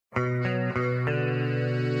All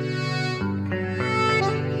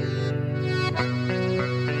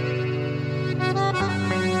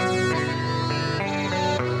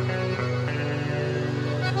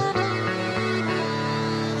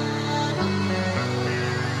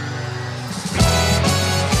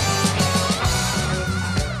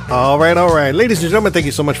right. Ladies and gentlemen, thank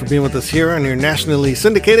you so much for being with us here on your nationally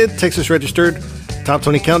syndicated, Texas-registered Top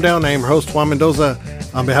 20 Countdown. I am your host, Juan Mendoza.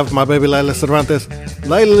 On behalf of my baby, Lila Cervantes,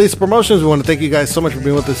 Lila Lisa Promotions, we want to thank you guys so much for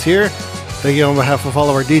being with us here. Thank you on behalf of all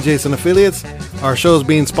of our DJs and affiliates. Our show is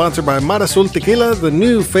being sponsored by Mar Azul Tequila, the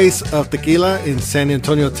new face of tequila in San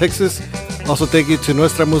Antonio, Texas. Also, thank you to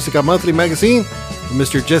Nuestra Música Monthly magazine,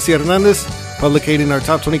 Mr. Jesse Hernandez, publicating our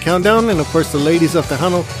Top 20 Countdown, and of course the ladies of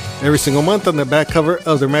Tejano every single month on the back cover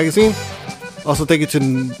of their magazine. Also, thank you to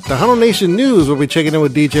Tejano Nation News. We'll be checking in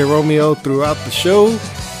with DJ Romeo throughout the show.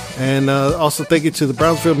 And also thank you to the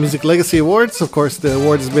Brownsville Music Legacy Awards. Of course, the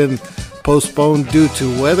award has been postponed due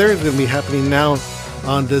to weather. It's going to be happening now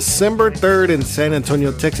on December 3rd in San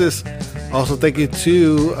Antonio, Texas. Also, thank you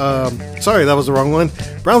to, sorry, that was the wrong one.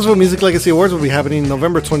 Brownsville Music Legacy Awards will be happening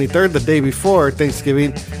November 23rd, the day before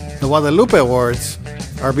Thanksgiving. The Guadalupe Awards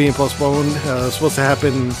are being postponed. It's supposed to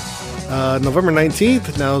happen November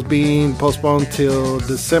 19th. Now it's being postponed till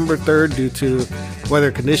December 3rd due to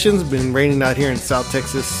weather conditions. Been raining out here in South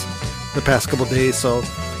Texas the past couple days. So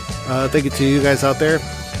thank you to you guys out there.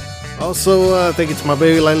 Also, thank you to my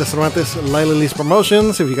baby Lila Cervantes, Lila Lisa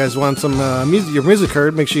Promotions. If you guys want some your music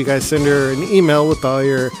heard, make sure you guys send her an email with all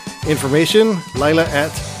your information. Lila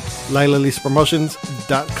at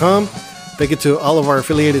LilaLisaPromotions.com. Thank you to all of our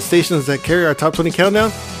affiliated stations that carry our Top 20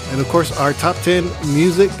 Countdown. And of course, our Top 10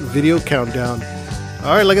 Music Video Countdown.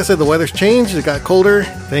 All right, like I said, the weather's changed. It got colder.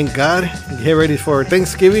 Thank God. Get ready for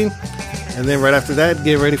Thanksgiving. And then right after that,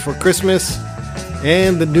 get ready for Christmas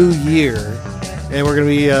and the New Year. And we're going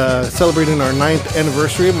to be celebrating our 9th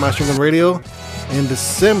anniversary of Mastering Radio in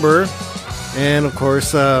December. And of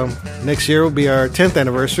course, next year will be our 10th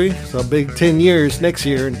anniversary. So a big 10 years next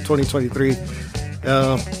year in 2023.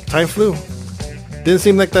 Time flew. Didn't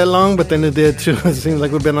seem like that long, but then it did too. It seems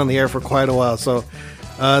like we've been on the air for quite a while. So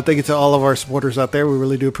thank you to all of our supporters out there. We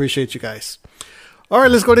really do appreciate you guys. All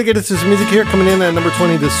right, let's go to get into some music here. Coming in at number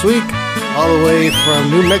 20 this week, all the way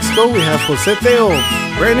from New Mexico, we have Jose Teo.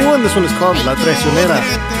 Brand new one. This one is called La Traicionera.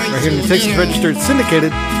 Right here in the Texas Registered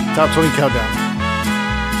Syndicated Top 20 Countdown.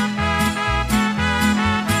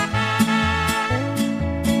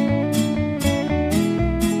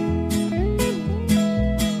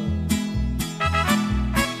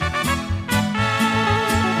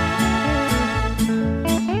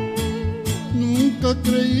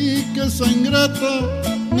 Creí que esa ingrata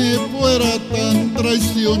me fuera tan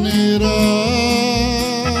traicionera,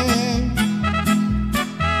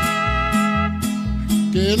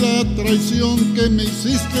 que la traición que me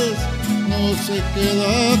hiciste no se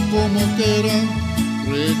queda como quiera.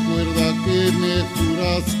 Recuerda que me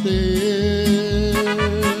juraste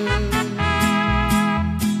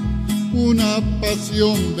una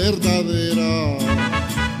pasión verdadera.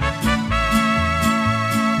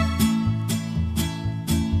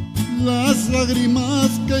 Las lágrimas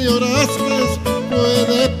que lloraste fue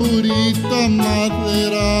de purita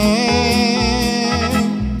madera,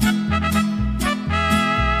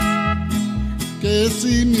 que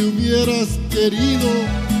si me hubieras querido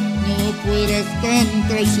no fueras tan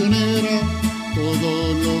traicionera. Todo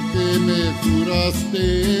lo que me juraste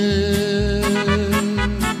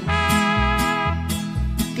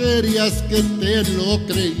querías que te lo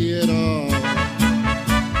creyera.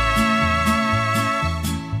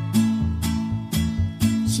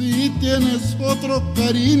 Si tienes otro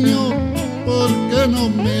cariño, ¿por qué no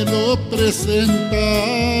me lo presentas?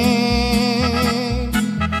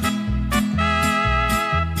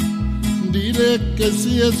 Dile que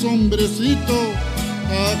si es hombrecito,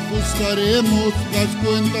 ajustaremos las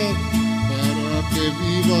cuentas para que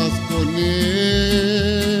vivas con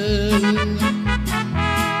él,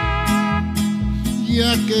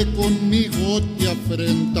 ya que conmigo te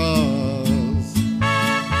afrentas.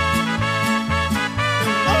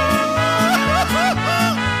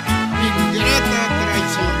 Ingrata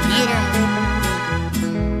traicionera.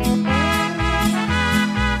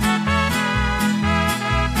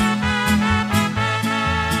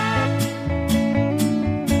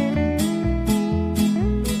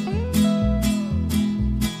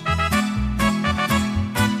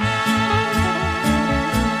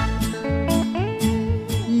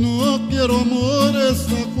 No quiero amores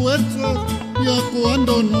a fuerzas, ya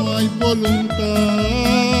cuando no hay voluntad.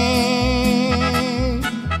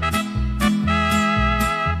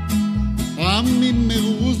 A mí me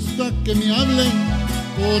gusta que me hablen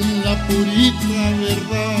con la purita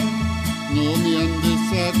verdad, no me andes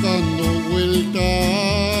sacando vueltas,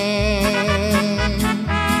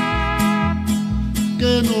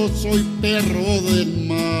 que no soy perro del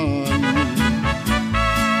mal.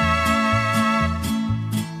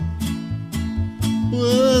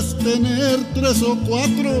 Puedes tener 3 o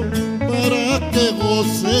 4 para que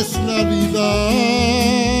goces la vida,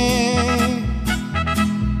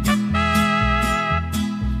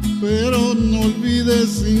 pero no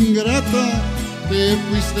olvides, ingrata, que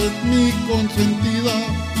fuiste mi consentida,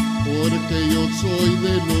 porque yo soy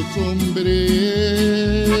de los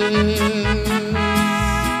hombres,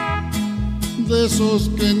 de esos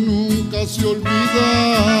que nunca se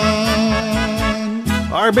olvidan.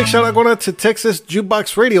 All right, big shout out going out to Texas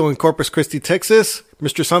Jukebox Radio in Corpus Christi, Texas.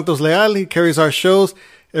 Mr. Santos Leal, he carries our shows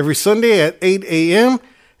every Sunday at 8 a.m.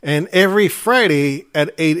 and every Friday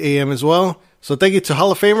at 8 a.m. as well. So thank you to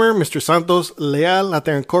Hall of Famer, Mr. Santos Leal, out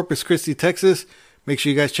there in Corpus Christi, Texas. Make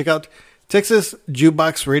sure you guys check out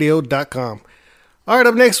TexasJukeboxRadio.com. All right,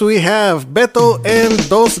 up next we have Beto and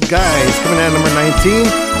Dos Guys coming in at number 19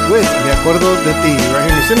 with Me Acuerdo de Ti, right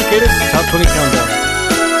here in the syndicated Top 20 Countdown.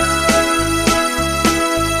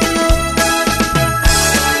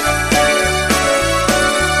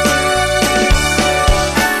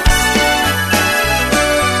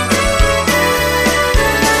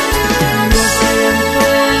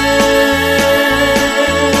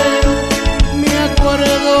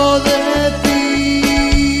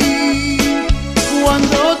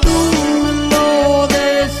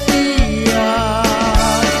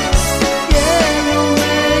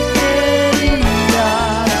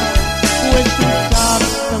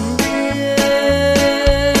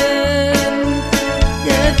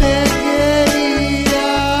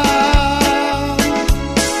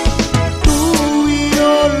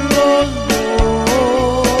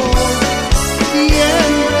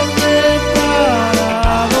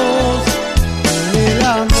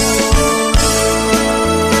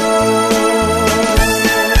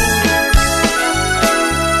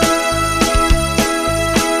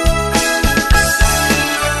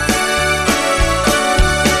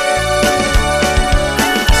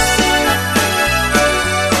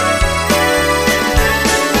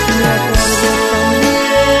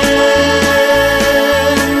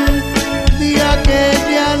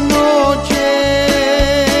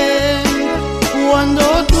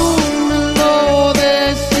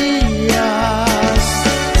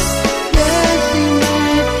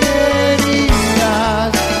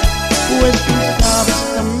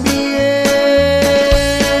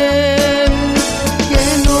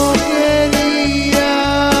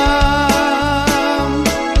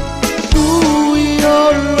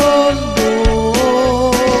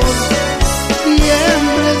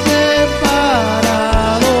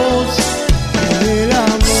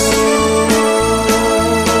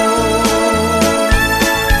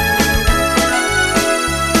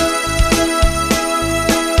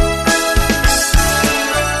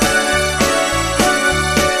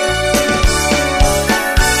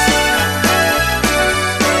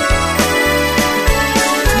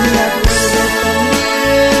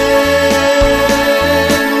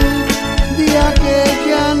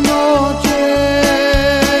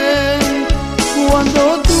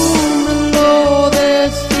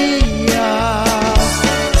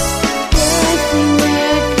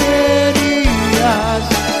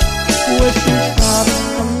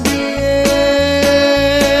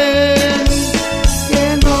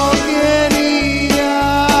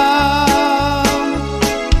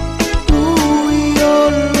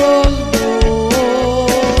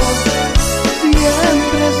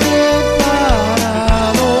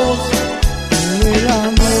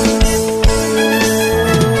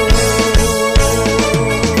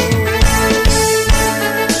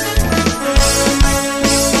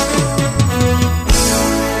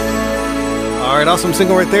 Awesome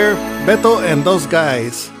single right there. Beto and Those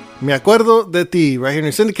Guys. Me Acuerdo de Ti, right here in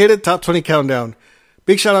your syndicated Top 20 Countdown.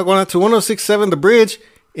 Big shout out going out to 1067 The Bridge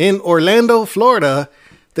in Orlando, Florida.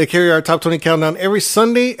 They carry our Top 20 Countdown every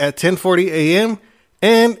Sunday at 10:40 a.m.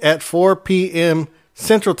 and at 4 p.m.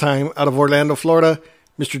 Central Time out of Orlando, Florida.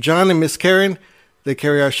 Mr. John and Miss Karen, they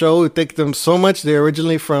carry our show. We thank them so much. They're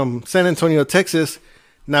originally from San Antonio, Texas,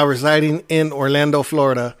 now residing in Orlando,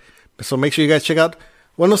 Florida. So make sure you guys check out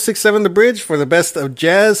 1067 The Bridge for the best of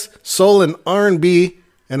jazz, soul, and R&B.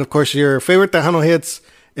 And, of course, your favorite Tejano hits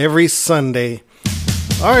every Sunday.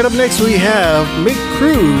 All right, up next we have Mick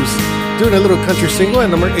Cruz doing a little country single at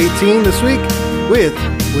number 18 this week with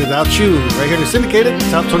Without You, right here in the syndicated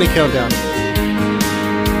Top 20 Countdown.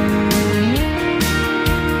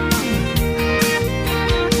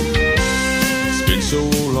 It's been so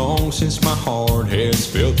long since my heart has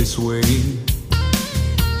felt this way.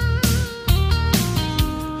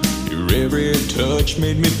 Your every touch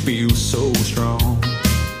made me feel so strong.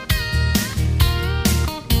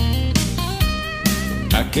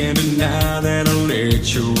 I can't deny that I let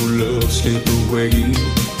your love slip away.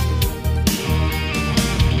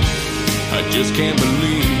 I just can't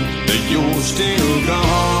believe that you're still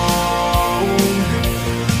gone.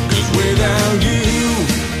 'Cause without you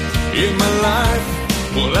in my life,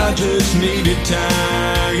 well, I just needed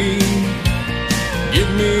time.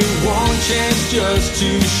 Give me one chance just to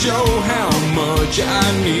show how much I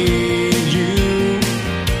need you.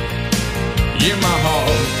 Yeah, my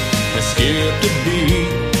heart has skipped a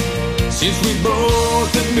beat since we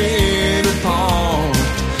both have been apart.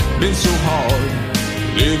 Been so hard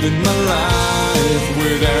living my life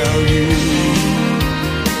without you.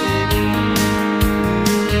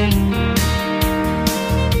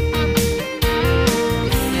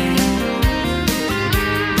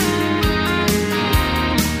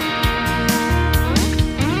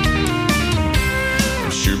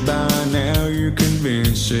 I'm sure by now you're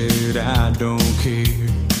convinced that I don't care.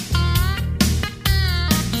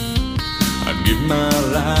 I'd give my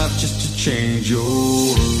life just to change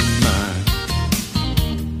your mind.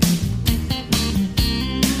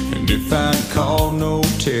 And if I call, no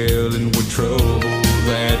telling what trouble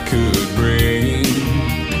that could bring.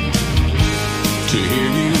 To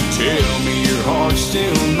hear you tell me your heart's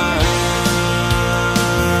still mine.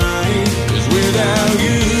 'Cause without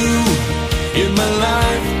you in my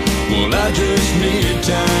life, well, I just need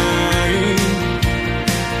time.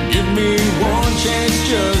 Give me one chance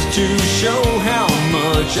just to show how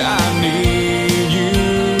much I need you.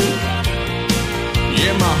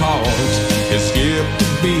 Yeah, my heart has skipped a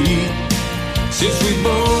beat since we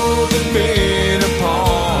both have been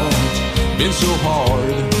apart. Been so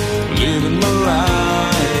hard living my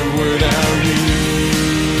life without you.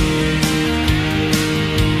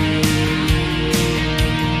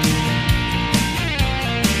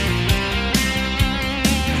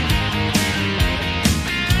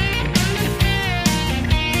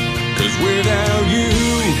 Without you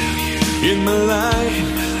in my life,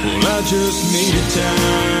 well, I just needed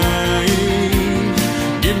time.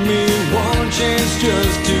 Give me one chance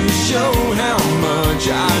just to show how much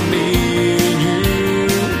I need you.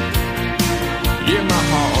 Yeah, my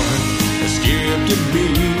heart has skipped a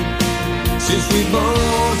beat since we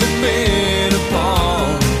both have been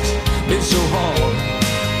apart. Been so hard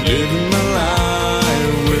living my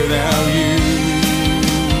life without you.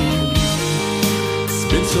 It's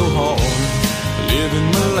been so hard living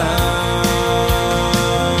my life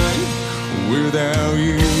without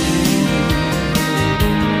you.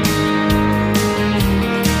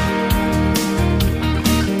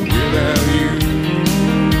 Without you.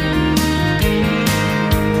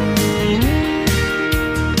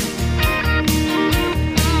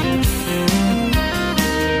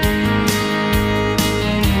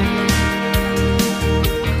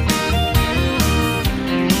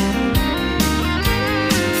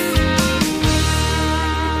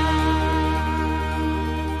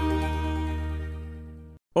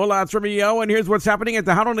 Hola, it's Romeo, and here's what's happening at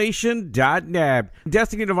TejanoNation.net.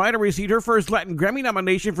 Destiny Divider received her first Latin Grammy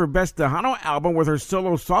nomination for Best Tejano Album with her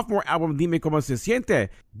solo sophomore album, Dime Como Se Siente.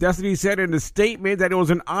 Destiny said in a statement that it was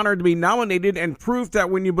an honor to be nominated and proof that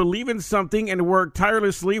when you believe in something and work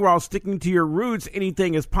tirelessly while sticking to your roots,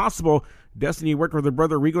 anything is possible. Destiny worked with her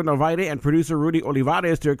brother Rigo Navaire and producer Rudy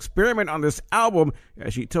Olivares to experiment on this album,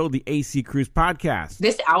 as she told the AC Cruz podcast.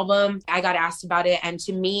 This album, I got asked about it, and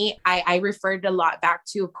to me, I referred a lot back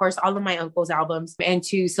to, of course, all of my uncle's albums and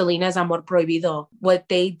to Selena's Amor Prohibido. What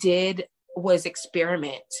they did was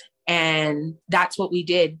experiment, and that's what we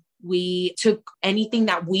did. We took anything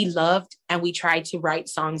that we loved and we tried to write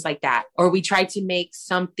songs like that, or we tried to make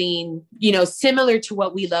something, similar to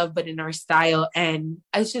what we love, but in our style. And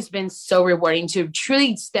it's just been so rewarding to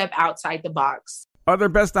truly step outside the box. Other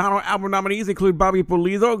Best Tejano album nominees include Bobby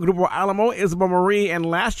Pulido, Grupo Alamo, Isabel Marie, and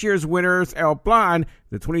last year's winners, El Plan.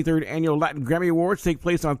 The 23rd Annual Latin Grammy Awards take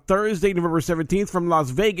place on Thursday, November 17th from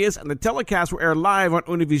Las Vegas, and the telecast will air live on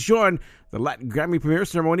Univision. The Latin Grammy premiere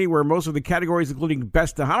ceremony, where most of the categories, including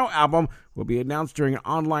Best Tejano Album, will be announced during an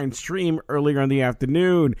online stream earlier in the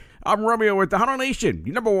afternoon. I'm Romeo with Tejano Nation,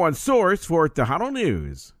 your number one source for Tejano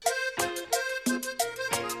news.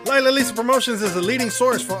 Lila Lisa Promotions is the leading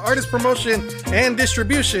source for artist promotion and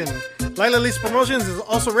distribution. Lila Lisa Promotions is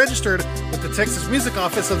also registered with the Texas Music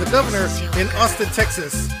Office of the Governor in Austin,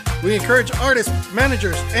 Texas. We encourage artists,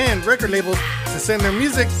 managers, and record labels to send their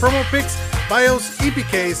music, promo pics, bios,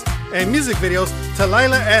 EPKs, and music videos to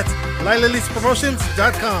Lila at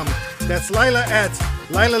LilaLisaPromotions.com. That's Lila at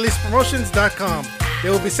LilaLeasePromotions.com. They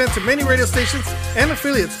will be sent to many radio stations and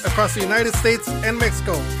affiliates across the United States and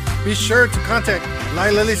Mexico. Be sure to contact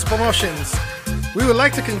Lila Lease Promotions. We would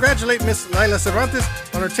like to congratulate Miss Laila Cervantes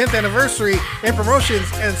on her 10th anniversary in promotions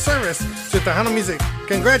and service to Tejano music.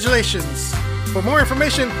 Congratulations! For more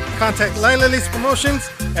information, contact Lila Lease Promotions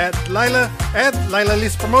at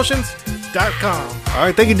lilaleasepromotions.com. All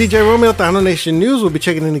right, thank you, DJ Romeo. Tejano Nation News. We'll be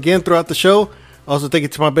checking in again throughout the show. Also, thank you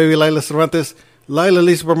to my baby Laila Cervantes. Lila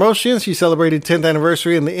Lease Promotions. She's celebrating 10th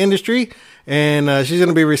anniversary in the industry, and she's going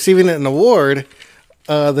to be receiving an award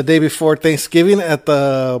the day before Thanksgiving at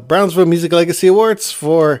the Brownsville Music Legacy Awards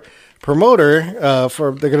for promoter.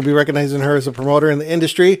 They're going to be recognizing her as a promoter in the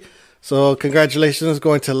industry. So congratulations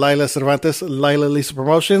going to Laila Cervantes, Lila Lisa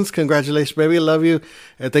Promotions. Congratulations, baby. I love you.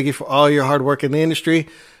 And thank you for all your hard work in the industry.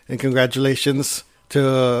 And congratulations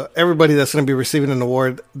to everybody that's going to be receiving an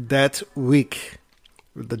award that week,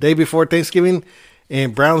 the day before Thanksgiving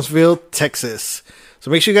in Brownsville, Texas. So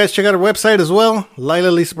make sure you guys check out our website as well,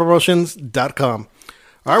 LilaLisaPromotions.com.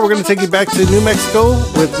 All right, we're going to take you back to New Mexico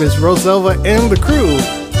with Ms. Roselva and the crew,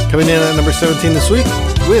 coming in at number 17 this week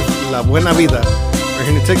with La Buena Vida. We're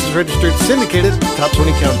here in the Texas Registered Syndicated Top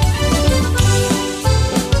 20 Count.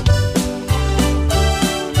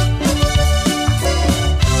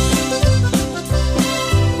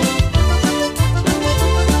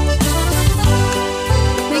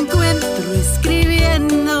 Me encuentro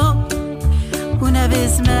escribiendo una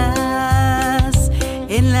vez más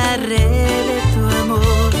en la red de tu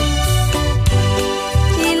amor,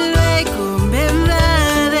 y luego me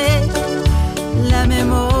invade la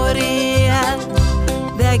memoria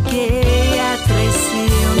de aquella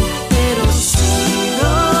traición, pero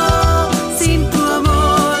sigo sin tu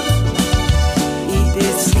amor y te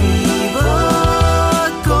escribo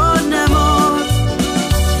con amor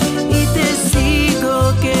y te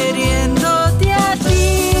sigo queriéndote a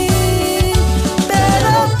ti,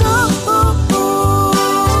 pero tú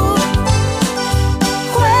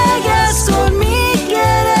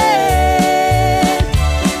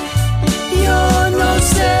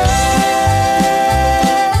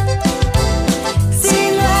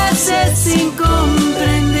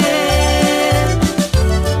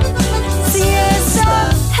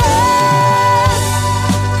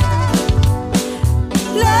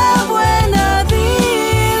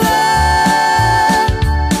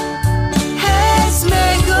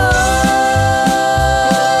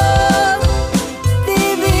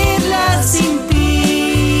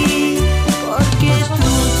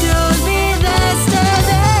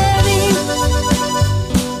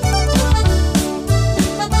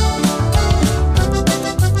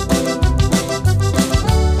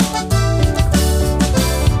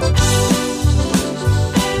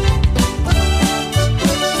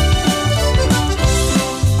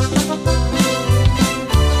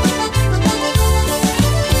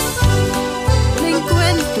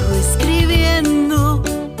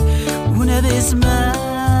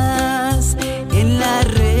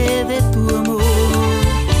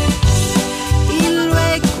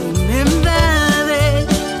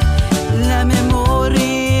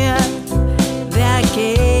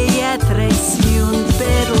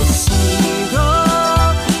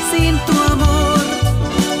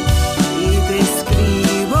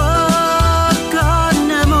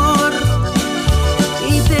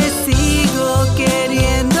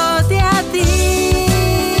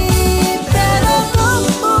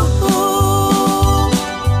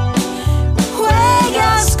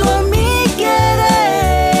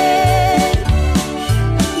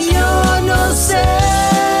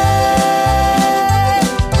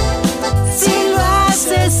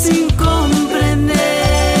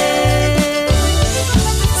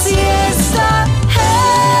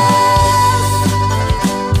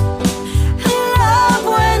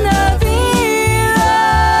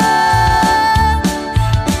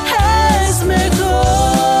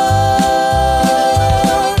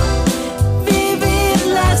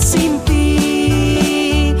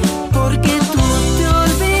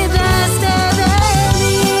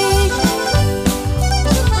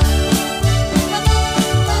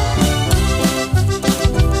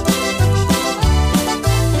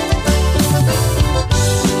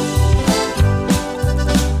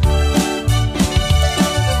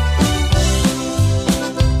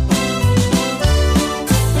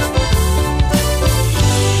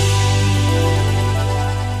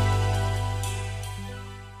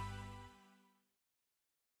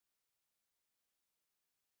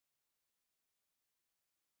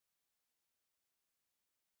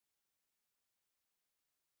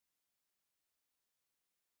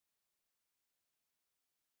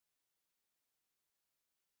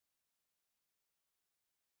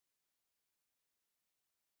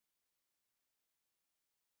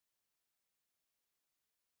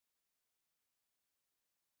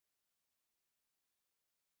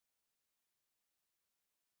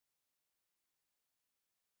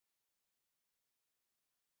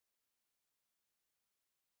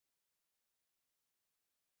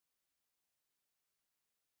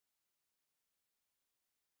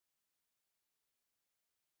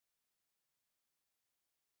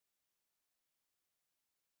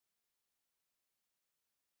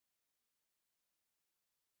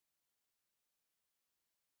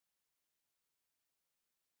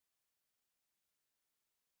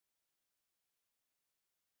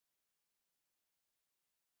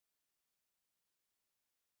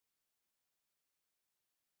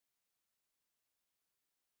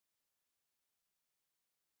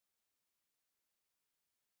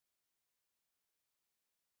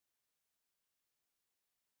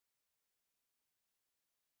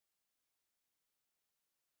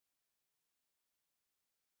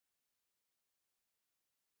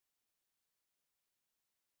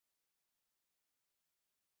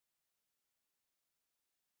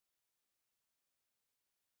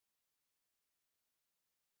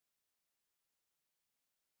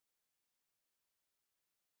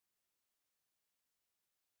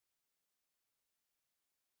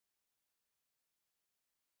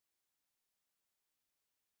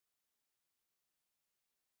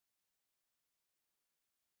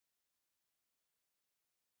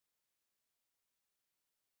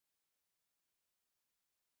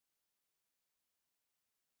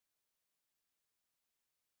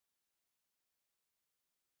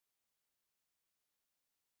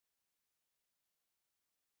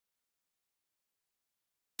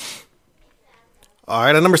All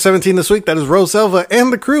right, at number 17 this week, that is Roselva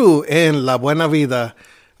and the Crew in La Buena Vida.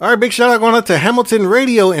 All right, big shout out going out to Hamilton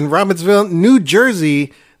Radio in Robbinsville, New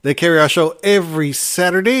Jersey. They carry our show every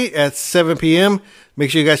Saturday at 7 p.m. Make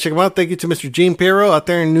sure you guys check them out. Thank you to Mr. Gene Pirro out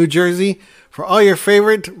there in New Jersey for all your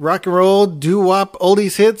favorite rock and roll, doo-wop,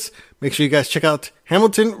 oldies hits. Make sure you guys check out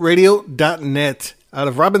HamiltonRadio.net out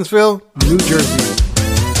of Robbinsville, New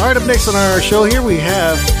Jersey. All right, up next on our show here, we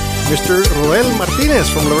have Mr. Roel Martinez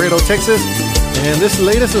from Laredo, Texas. And this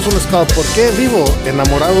latest, this one is called ¿Por qué vivo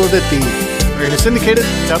enamorado de ti? We're in a syndicated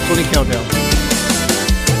Top 20 Countdown.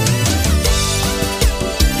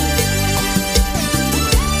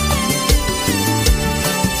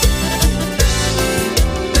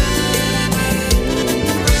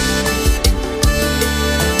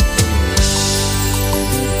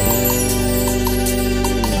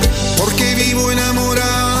 Porque vivo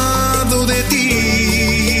enamorado de ti.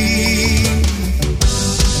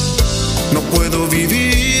 No puedo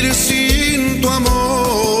vivir sin tu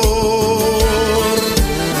amor.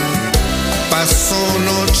 Paso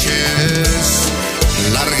noches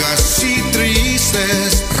largas y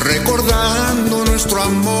tristes recordando nuestro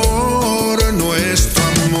amor, nuestro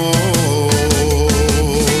amor.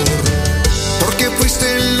 Porque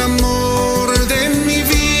fuiste el amor de mi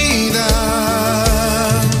vida.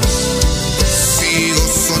 Sigo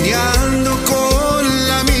soñando con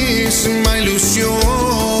la misma ilusión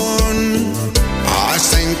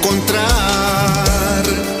hasta encontrar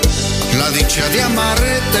la dicha de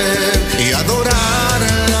amarte y adorar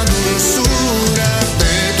la dulzura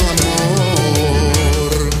de tu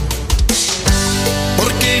amor.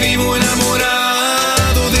 Porque vivo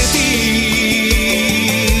enamorado de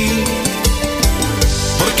ti.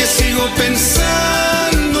 Porque sigo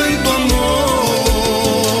pensando en tu amor.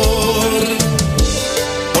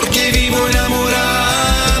 Porque vivo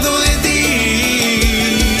enamorado de ti.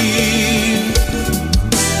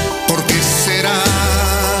 Porque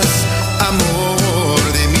serás amor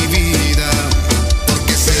de mi vida.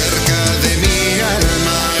 Porque cerca de mi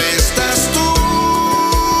alma estás tú.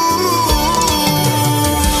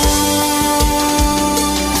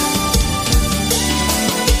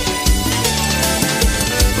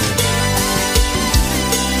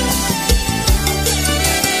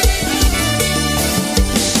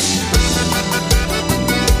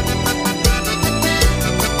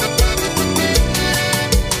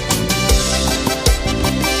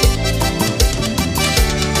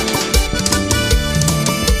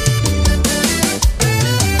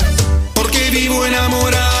 Porque vivo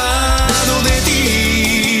enamorado de ti.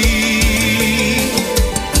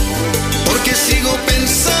 Porque sigo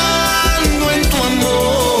pensando en tu amor.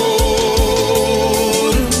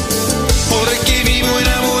 Porque vivo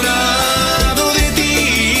enamorado de ti.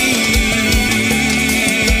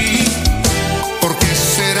 Porque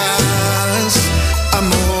serás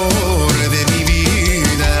amor de mi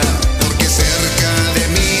vida. Porque cerca de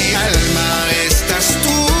mi alma estás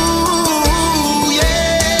tú.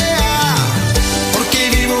 Yeah. Porque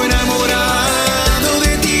vivo enamorado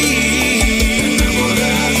de ti.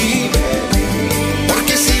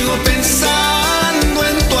 Porque sigo pensando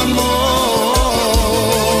en tu amor.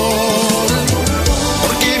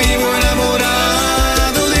 Porque vivo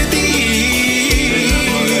enamorado de ti.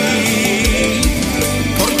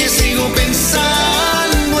 Porque sigo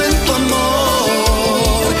pensando en tu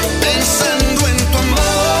amor. Pensando en tu amor.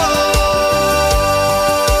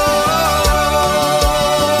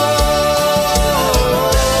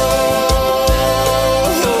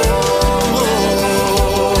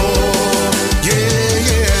 Yeah,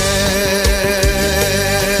 yeah.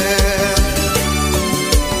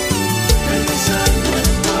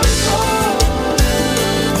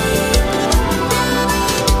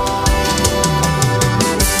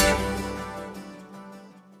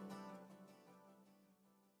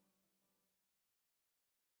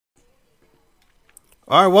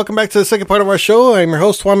 All right, welcome back to the second part of our show. I'm your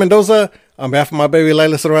host, Juan Mendoza. On behalf of my baby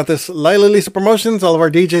Lila Cervantes, Lila Lisa Promotions, all of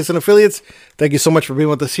our DJs and affiliates, thank you so much for being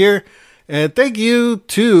with us here. And thank you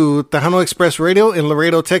to Tejano Express Radio in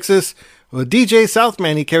Laredo, Texas. With DJ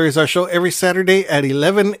Southman, he carries our show every Saturday at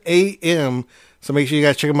 11 a.m. So make sure you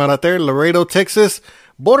guys check him out there. Laredo, Texas,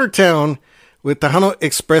 border town with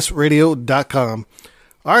TejanoExpressRadio.com.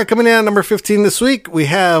 All right, coming in at number 15 this week, we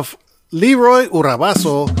have Leroy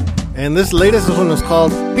Urabaso. And this latest one is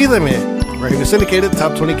called Pídeme, right here in the syndicated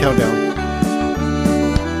Top 20 Countdown.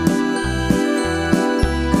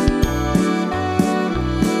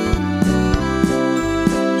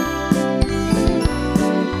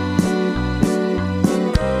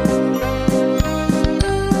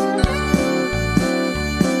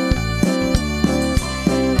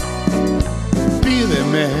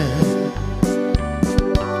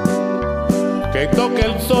 toque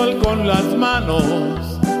el sol con las manos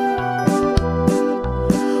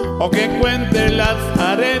o que cuente las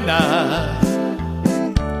arenas,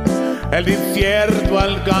 el desierto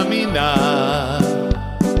al caminar.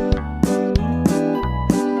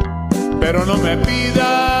 Pero no me pidas,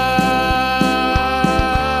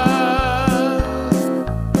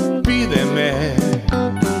 pídeme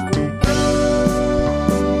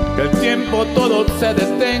que el tiempo todo se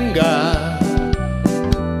detenga,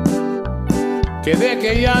 que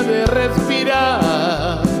deje ya de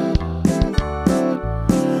respirar,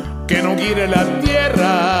 que no gire la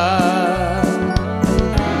tierra.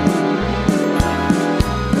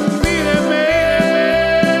 Pídeme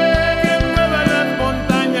que mueva las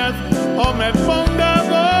montañas o me ponga a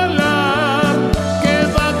volar, que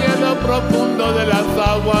baje lo profundo de las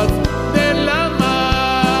aguas de la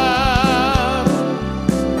mar.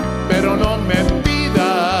 Pero no me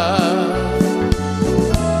pidas,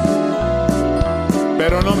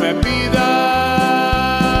 pero no me pidas.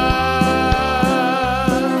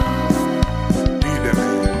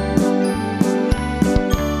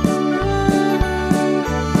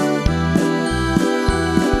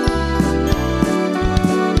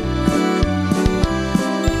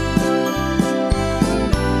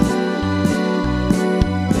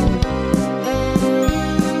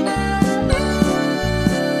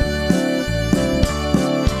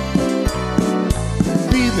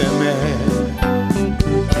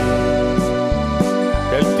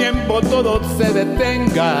 Todo se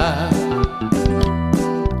detenga,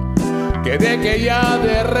 que deje ya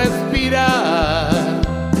de respirar,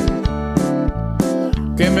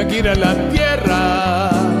 que me quiera la tierra.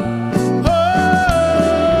 Oh,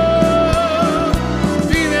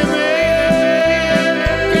 pídeme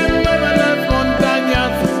que mueva las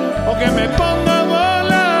montañas o que me ponga a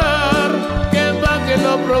volar, que baje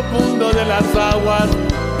lo profundo de las aguas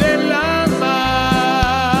de la mar.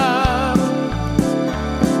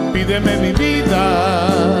 Pídeme mi vida,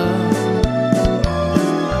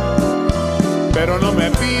 pero no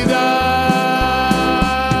me pidas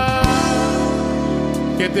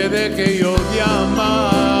que te deje yo de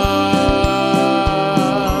amar.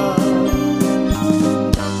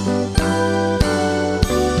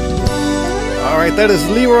 All right, that is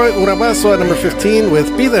Leroy Uramazo at number 15 with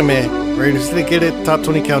Pídeme, ready to syndicated Top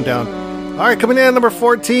 20 Countdown. All right, coming in at number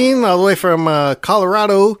 14, all the way from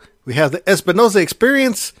Colorado, we have the Espinosa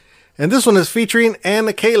Experience. And this one is featuring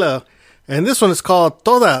Ana Kayla. And this one is called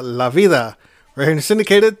Toda la Vida. Right here in the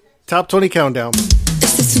syndicated Top 20 Countdown.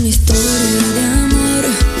 Esta es una historia de amor.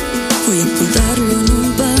 Voy a contarlo en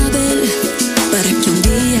un papel para que un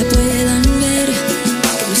día puedan ver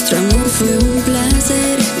que nuestro amor fue un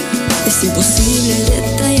placer. Es imposible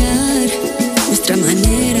detallar nuestra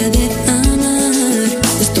manera de amar.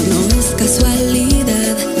 Esto no es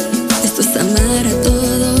casualidad. Esto es amar a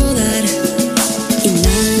todo dar. Y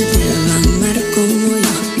nadie va a amar como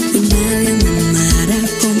yo, y nadie me amará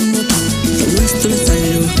como tú. Lo nuestro es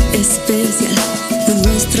algo especial, lo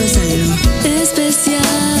nuestro es algo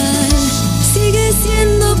especial. Sigue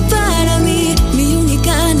siendo para mí mi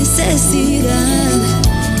única necesidad.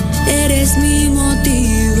 Eres mi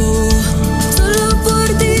motivo, solo por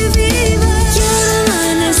ti viva. Quiero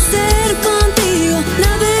amanecer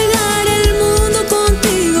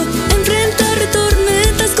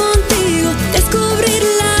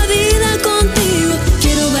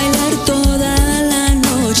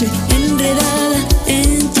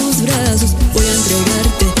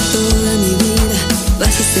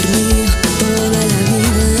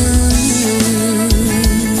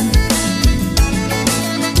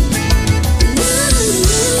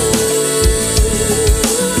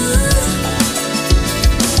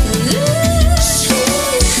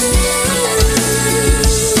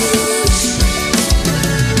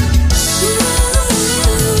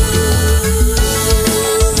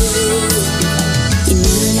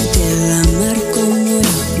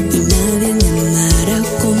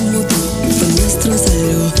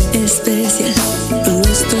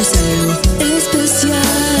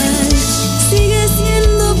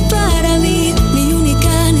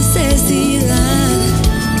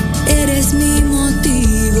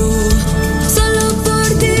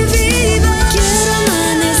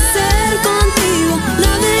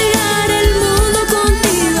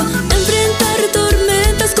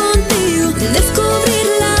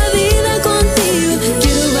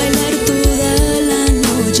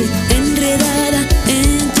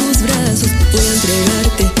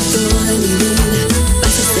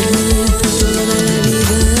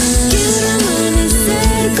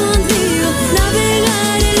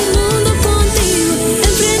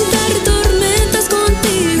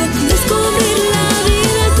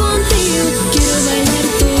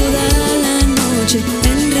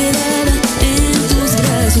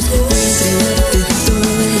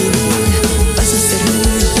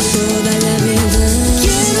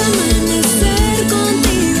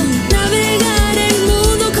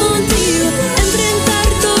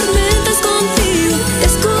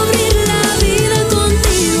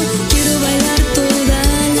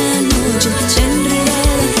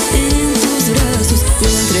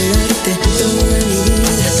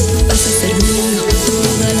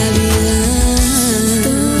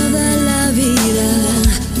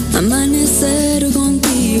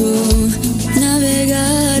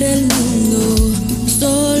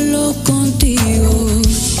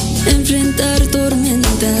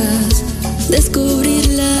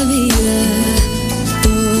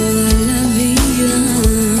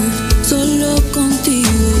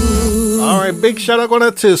right, big shout out going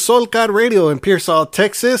out to Soul God Radio in Pearsall,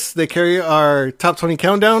 Texas. They carry our Top 20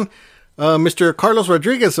 Countdown. Mr. Carlos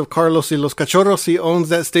Rodriguez of Carlos y Los Cachorros, he owns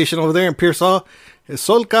that station over there in Pearsall. It's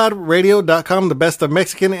soulgodradio.com, the best of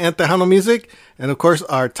Mexican and Tejano music, and of course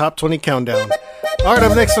our Top 20 Countdown. All right,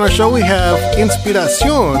 up next on our show we have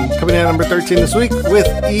Inspiración, coming in at number 13 this week with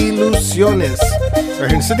Ilusiones. Right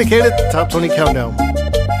here in syndicated Top 20 Countdown.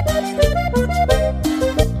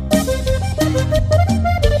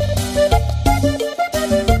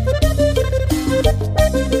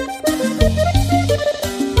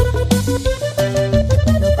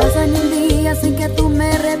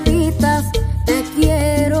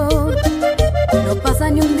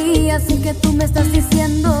 Ni un día sin que tú me estás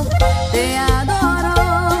diciendo te adoro,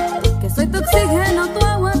 que soy tu oxígeno, tu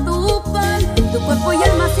agua, tu pan, tu cuerpo y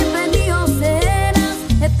alma siempre mío serás,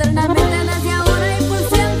 eternamente desde ahora y por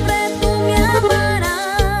siempre tú me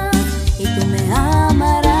amarás y tú me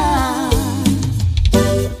amarás.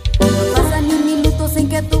 No pasa ni un minuto sin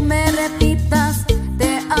que tú me repitas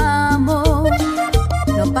te amo,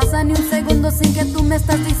 no pasa ni un segundo sin que tú me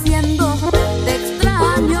estás diciendo te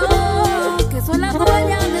extraño. Soy la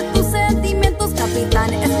dueña de tus sentimientos,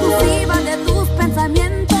 capitán exclusiva de tus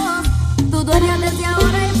pensamientos, tu dueña desde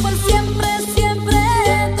ahora y por siempre, siempre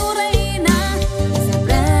tu reina,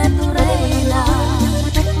 siempre tu reina.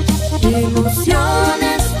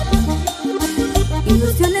 Ilusiones,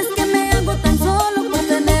 ilusiones que me hago tan solo por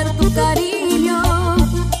tener tu cariño.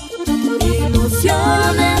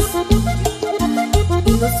 Ilusiones,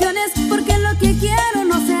 ilusiones porque lo que quiero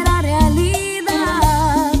no será realidad.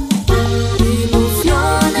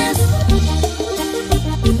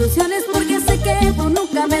 Ilusiones porque sé que tú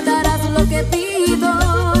nunca me darás lo que pido.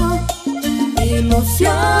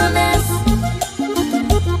 Ilusiones,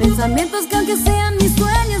 pensamientos que aunque sean mis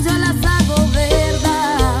sueños yo las hago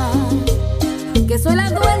verdad. Que soy la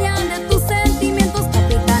dueña de tus sentimientos,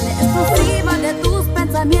 capitán exclusiva de tus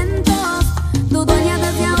pensamientos, tu dueña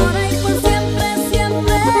desde ahora y por siempre,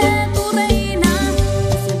 siempre tu reina,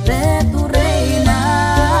 siempre tu reina.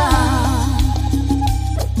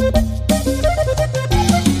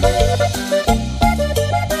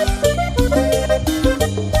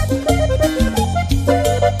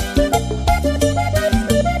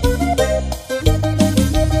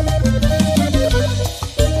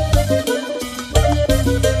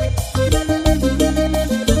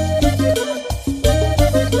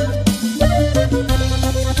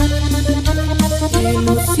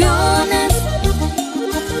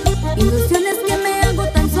 Ilusiones que me hago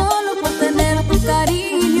tan solo por tener tu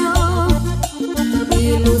cariño.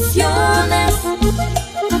 Ilusiones,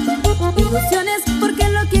 ilusiones porque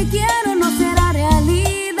lo que quiero no será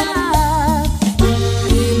realidad.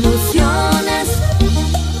 Ilusiones,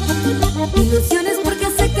 ilusiones porque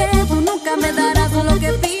sé que tú nunca me darás lo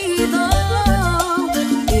que pido.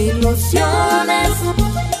 Ilusiones,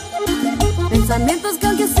 pensamientos que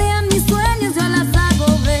aunque sean mis sueños yo las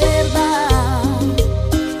hago verdad.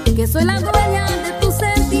 Que soy la dueña de tus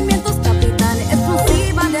sentimientos, capitán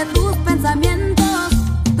exclusiva de tus pensamientos,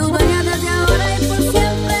 tu dueña desde ahora y por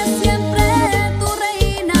siempre, siempre tu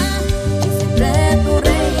reina, y siempre tu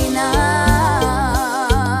reina.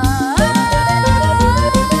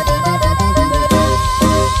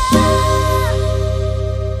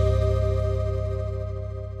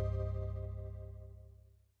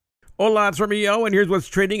 Hola, it's Romeo, and here's what's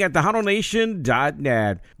trending at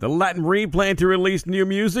TejanoNation.net. The Latin Breed plan to release new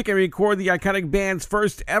music and record the iconic band's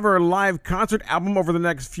first ever live concert album over the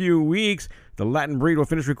next few weeks. The Latin Breed will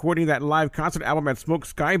finish recording that live concert album at Smoke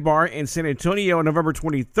Sky Bar in San Antonio on November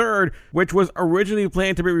 23rd, which was originally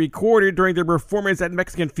planned to be recorded during their performance at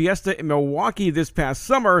Mexican Fiesta in Milwaukee this past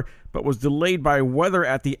summer, but was delayed by weather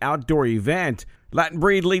at the outdoor event. Latin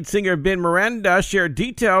Breed lead singer Ben Miranda shared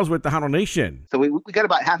details with Tejano Nation. So we got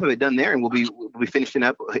about half of it done there, and we'll be finishing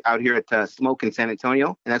up out here at Smoke in San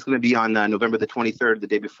Antonio, and that's going to be on November the 23rd, the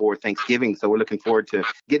day before Thanksgiving. So we're looking forward to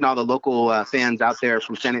getting all the local fans out there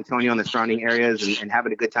from San Antonio and the surrounding areas and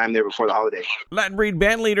having a good time there before the holiday. Latin Breed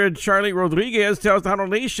band leader Charlie Rodriguez tells Tejano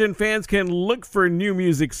Nation fans can look for new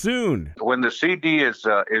music soon. When the CD is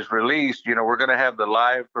released, we're going to have the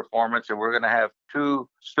live performance, and we're going to have 2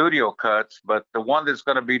 studio cuts, but the one that's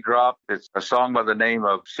going to be dropped is a song by the name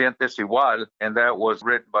of Sientes Igual, and that was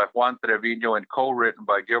written by Juan Trevino and co-written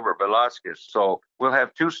by Gilbert Velasquez. So we'll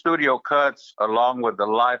have 2 studio cuts along with the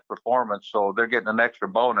live performance, so they're getting an extra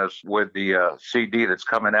bonus with the CD that's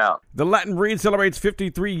coming out. The Latin Breed celebrates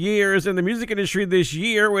 53 years in the music industry this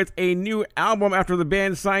year with a new album after the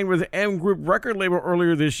band signed with M Group record label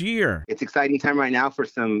earlier this year. It's an exciting time right now for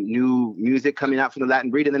some new music coming out from the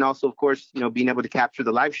Latin Breed, and then also, of course, being able able to capture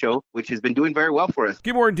the live show, which has been doing very well for us.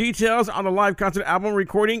 Get more details on the live concert album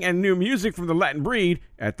recording and new music from the Latin Breed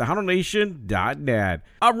at TejanoNation.net.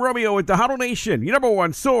 I'm Romeo with Tejano Nation, your number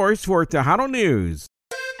one source for Tejano news.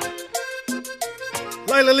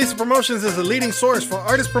 Lila Lisa Promotions is a leading source for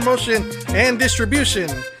artist promotion and distribution.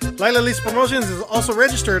 Lila Lisa Promotions is also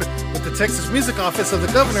registered with the Texas Music Office of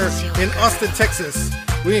the Governor in Austin, Texas.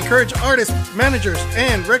 We encourage artists, managers,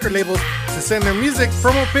 and record labels to send their music,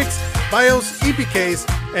 promo pics, bios, EPKs,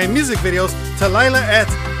 and music videos to Lila at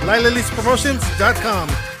LilaLisaPromotions.com.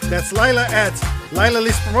 That's Lila at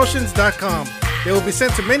LilaLisaPromotions.com. They will be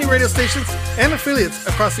sent to many radio stations and affiliates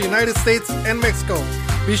across the United States and Mexico.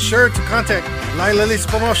 Be sure to contact Lila Lisa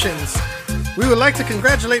Promotions. We would like to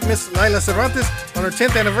congratulate Miss Lila Cervantes on her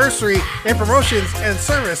 10th anniversary in promotions and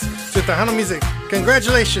service to Tejano music.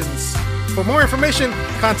 Congratulations! For more information,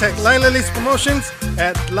 contact Lila Lisa Promotions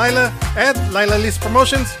at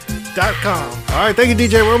LilalisaPromotions.com. All right, thank you,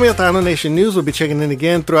 DJ Romeo. Tejano Nation News will be checking in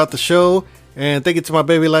again throughout the show. And thank you to my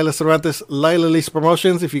baby Lila Cervantes, Lila Lisa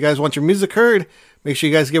Promotions. If you guys want your music heard, make sure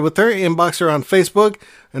you guys get with her, inbox her on Facebook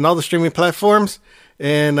and all the streaming platforms.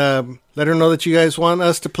 And let her know that you guys want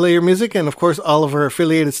us to play your music. And, of course, all of her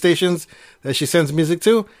affiliated stations that she sends music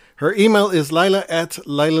to. Her email is lila at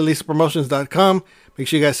LilalisaPromotions.com. Make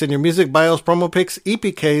sure you guys send your music, bios, promo pics,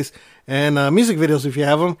 EPKs, and music videos if you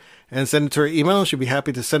have them. And send it to her email. She'll be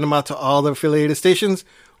happy to send them out to all the affiliated stations.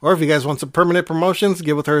 Or if you guys want some permanent promotions,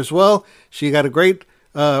 get with her as well. She got a great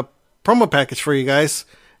promo package for you guys.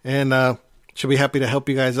 And she'll be happy to help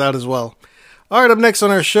you guys out as well. All right, up next on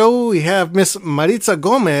our show, we have Miss Maritza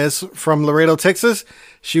Gomez from Laredo, Texas.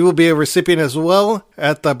 She will be a recipient as well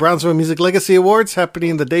at the Brownsville Music Legacy Awards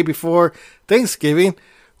happening the day before Thanksgiving,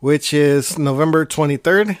 which is November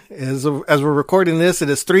 23rd. As we're recording this, it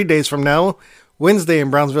is 3 days from now, Wednesday in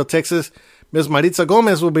Brownsville, Texas. Miss Maritza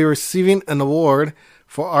Gomez will be receiving an award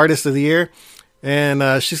for Artist of the Year.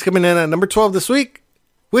 And she's coming in at number 12 this week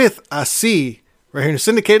with Así, right here in the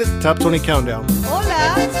syndicated Top 20 Countdown.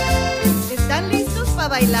 Hola, ¿están listos para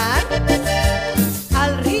bailar?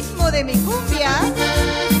 Al ritmo de mi cumbia.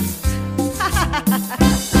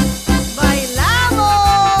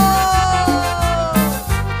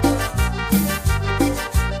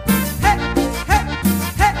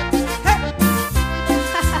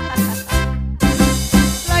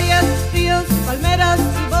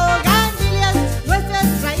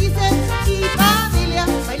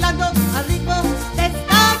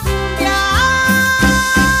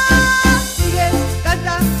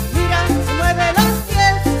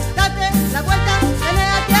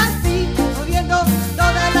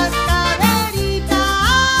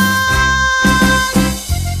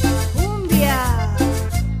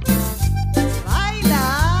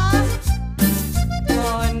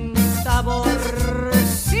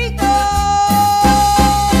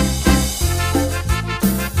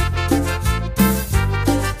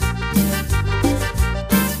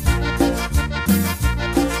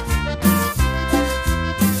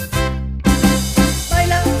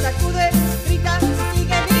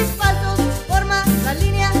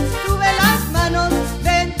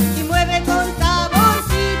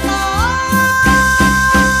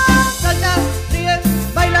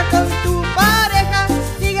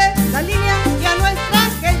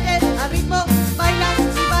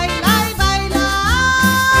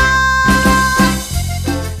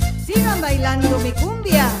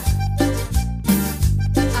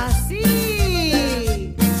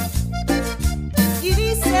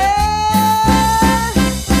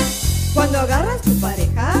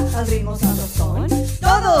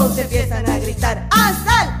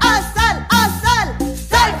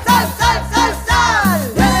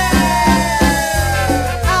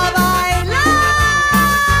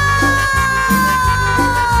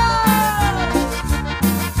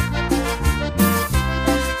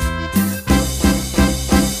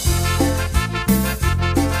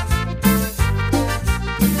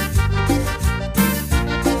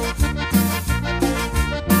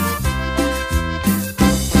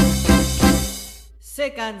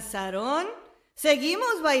 ¿Se cansaron?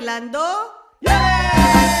 ¿Seguimos bailando?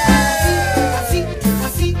 Así,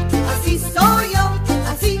 así, así soy yo.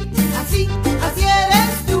 Así, así, así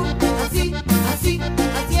eres tú. Así, así,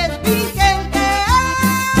 así es mi gente.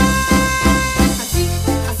 Así,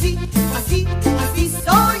 así, así, así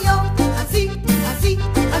soy yo. Así, así,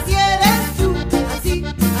 así eres tú. Así,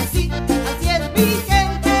 así, así es mi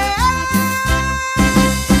gente.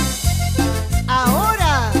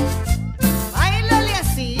 Ahora báilale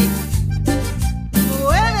así,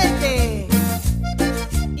 muévete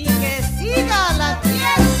y que siga la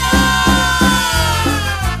fiesta.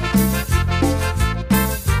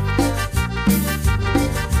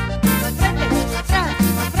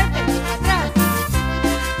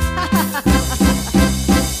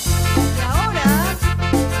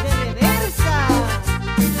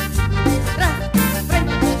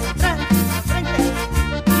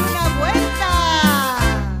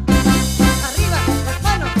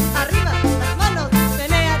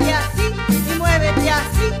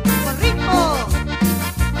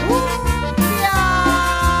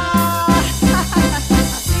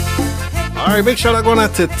 right, big shout out going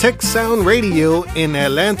out to Tech Sound Radio in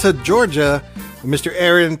Atlanta, Georgia. Mr.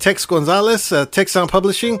 Aaron Tex Gonzalez, Tech Sound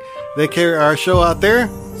Publishing. They carry our show out there.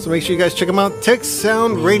 So make sure you guys check them out. Tech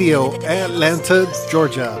Sound Radio, Atlanta,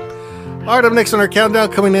 Georgia. All right, up next on our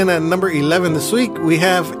countdown, coming in at number 11 this week, we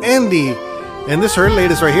have Andy. And this is her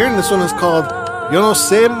latest right here. And this one is called Yo No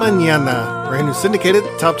Sé Mañana. Right here, syndicated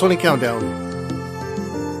Top 20 Countdown.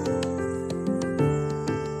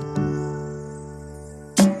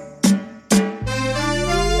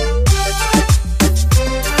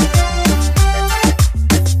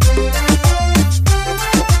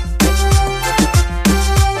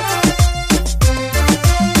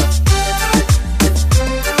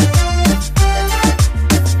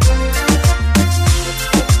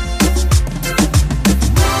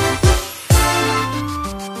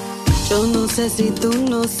 No sé si tú,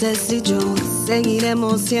 no sé si yo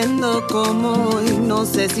seguiremos siendo como hoy. No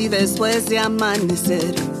sé si después de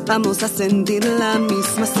amanecer vamos a sentir la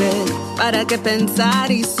misma sed. ¿Para qué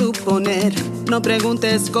pensar y suponer? No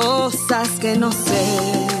preguntes cosas que no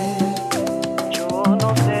sé. Yo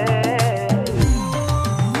no sé.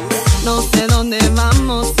 No sé dónde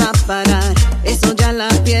vamos a parar. Eso ya la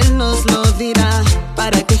piel nos lo dirá.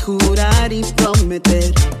 ¿Para qué jurar y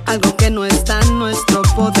prometer algo que no está en nuestro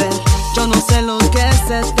poder? Yo no sé lo que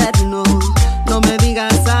es eterno. No me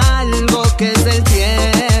digas algo que es el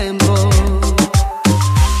tiempo.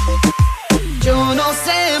 Yo no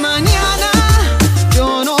sé mañana.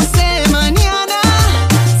 Yo no sé mañana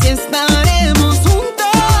si estaremos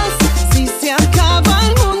juntos, si se acaba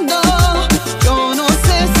el mundo. Yo no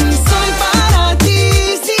sé si soy para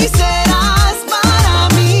ti, si serás para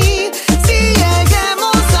mí, si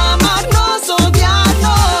lleguemos a amarnos,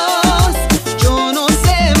 odiarnos. Yo no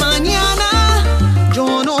sé mañana,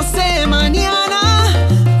 yo no sé mañana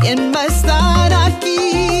quién va a estar aquí.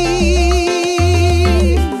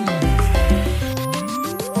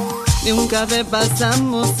 De un café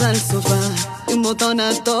pasamos al sofá, de un botón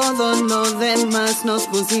a todo lo demás. Nos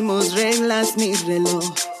pusimos reglas, mi reloj.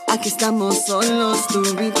 Aquí estamos solos, tú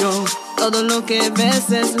y yo. Todo lo que ves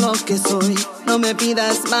es lo que soy. No me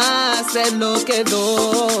pidas más de lo que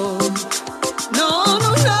doy. No, no,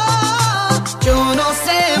 no. Yo no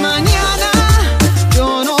sé mañana.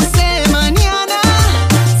 Yo no sé mañana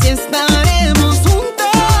si estaremos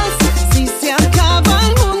juntos, si se acaba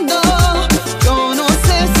el mundo. Yo no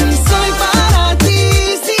sé si soy para ti,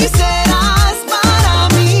 si serás para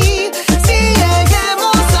mí, si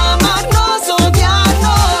lleguemos a amarnos,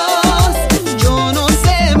 odiarnos. Yo no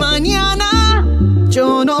sé mañana,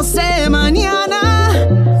 yo no sé mañana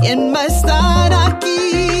quién va a estar aquí.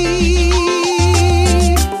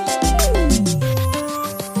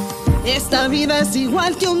 Esta vida es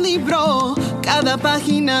igual que un libro, cada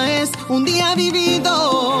página es un día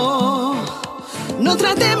vivido. No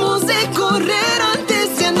tratemos de correr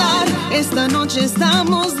antes de andar. Esta noche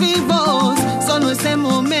estamos vivos, solo este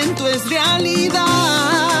momento es realidad.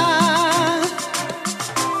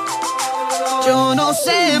 Yo no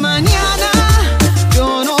sé mañana,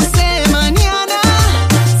 yo no sé mañana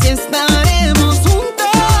si estaremos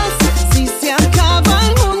juntos, si se acaba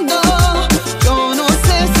el mundo. Yo no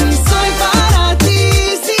sé si soy para ti,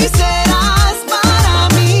 si serás para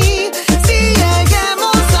mí, si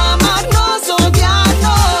lleguemos a amarnos,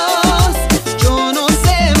 odiarnos. Yo no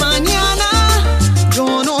sé mañana,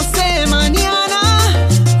 yo no sé mañana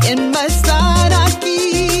quién va a estar aquí.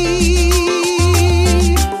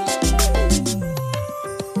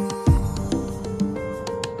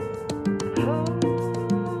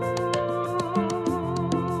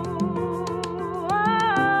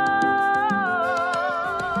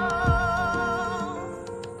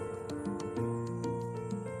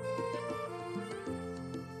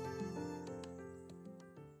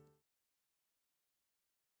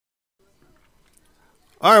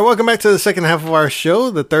 All right, welcome back to the second half of our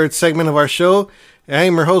show, the third segment of our show. I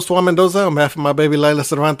am your host, Juan Mendoza, on behalf of my baby Laila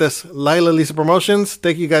Cervantes, Laila Lisa Promotions.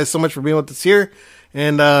 Thank you guys so much for being with us here.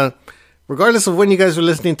 And regardless of when you guys are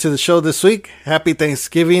listening to the show this week, happy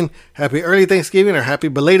Thanksgiving, happy early Thanksgiving, or happy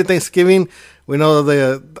belated Thanksgiving. We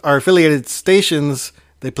know our affiliated stations,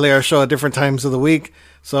 they play our show at different times of the week.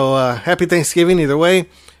 So happy Thanksgiving either way.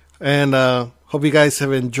 And hope you guys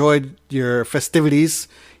have enjoyed your festivities,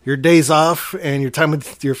 your days off, and your time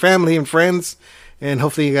with your family and friends. And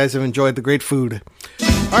hopefully you guys have enjoyed the great food.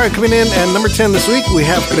 All right, coming in at number 10 this week, we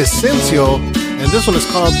have Crescencio. And this one is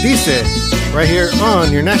called Dice, right here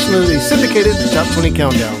on your nationally syndicated Top 20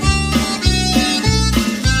 Countdown.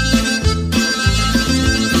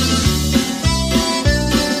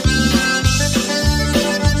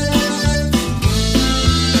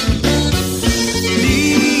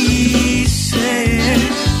 Dice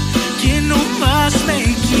que no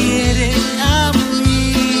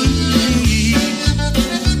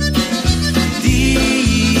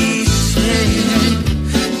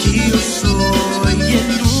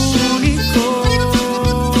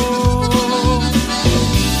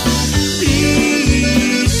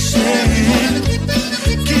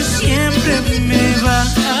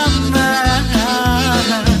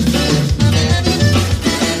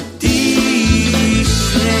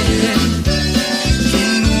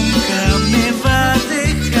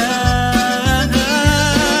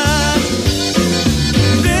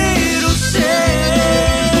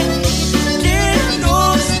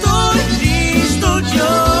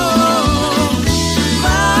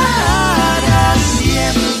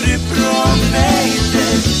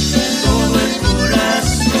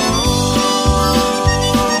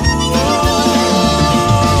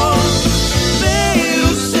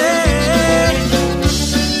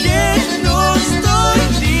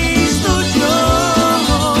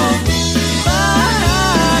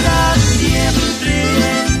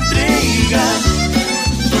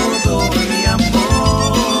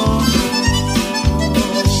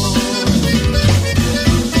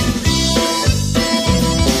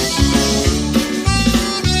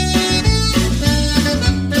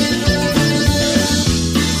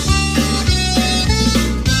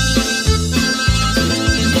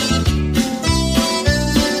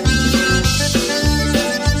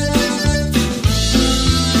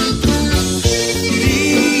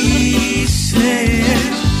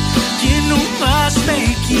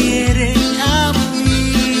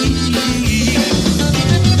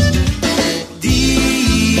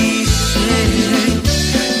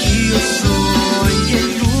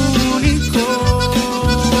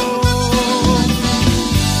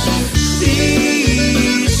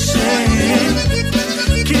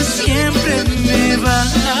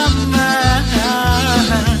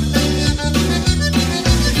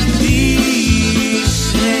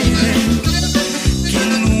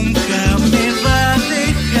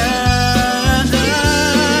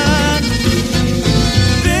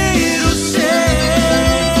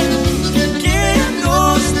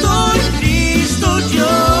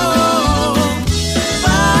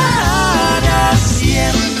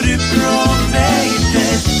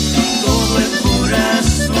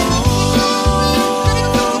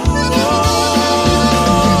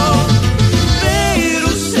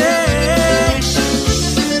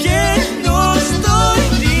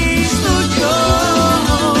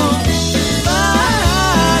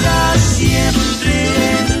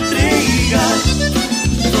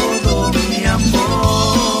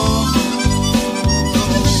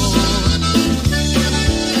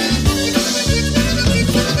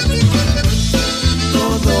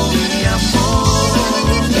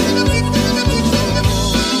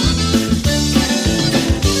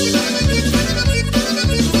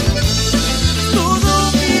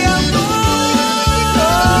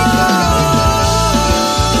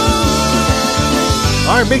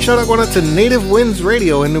big shout out going out to Native Winds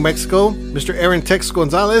Radio in New Mexico. Mr. Aaron Tex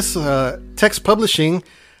Gonzalez, Tex Publishing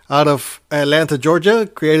out of Atlanta, Georgia,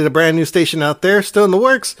 created a brand new station out there, still in the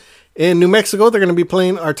works. In New Mexico, they're going to be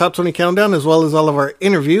playing our Top 20 Countdown as well as all of our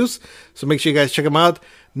interviews. So make sure you guys check them out.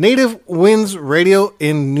 Native Winds Radio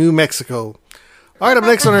in New Mexico. All right, up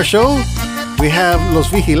next on our show, we have Los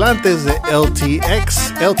Vigilantes de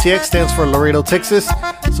LTX. LTX stands for Laredo, Texas.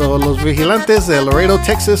 So Los Vigilantes de Laredo,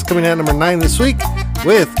 Texas, coming in at number 9 this week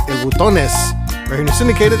with El Butones. Right here in the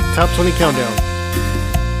syndicated Top 20 Countdown.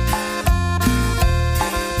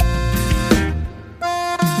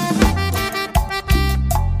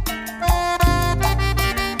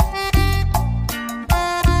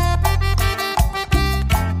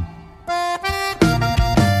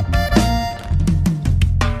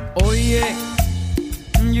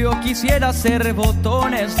 Yo quisiera ser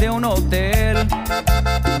botones de un hotel.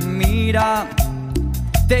 Mira,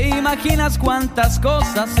 te imaginas cuántas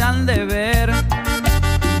cosas se han de ver.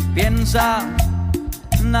 Piensa,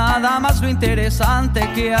 nada más lo interesante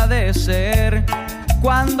que ha de ser.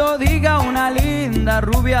 Cuando diga una linda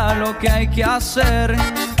rubia lo que hay que hacer.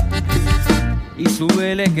 Y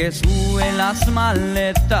súbele que suben las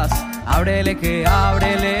maletas. Ábrele que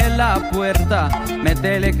ábrele la puerta,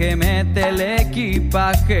 métele que mete el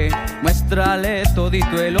equipaje, muéstrale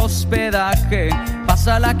todito el hospedaje,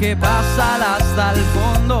 pásala que pásala hasta el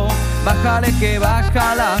fondo, bájale que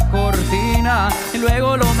baja la cortina, y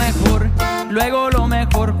luego lo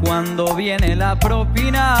mejor cuando viene la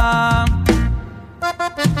propina.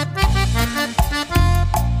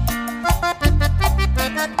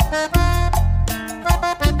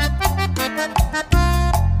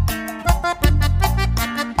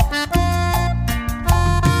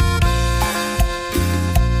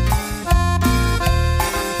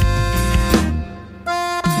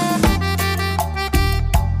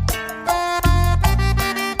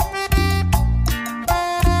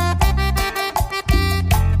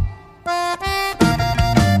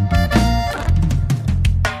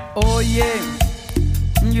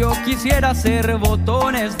 Yo quisiera ser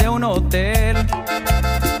botones de un hotel.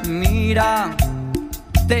 Mira,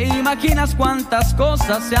 te imaginas cuántas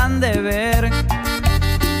cosas se han de ver.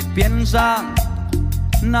 Piensa,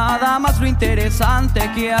 nada más lo interesante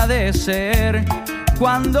que ha de ser.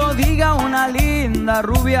 Cuando diga una linda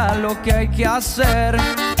rubia lo que hay que hacer.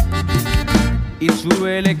 Y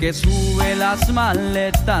súbele que sube las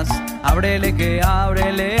maletas, ábrele que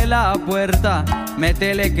ábrele la puerta,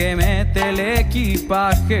 métele que mete el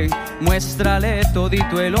equipaje, muéstrale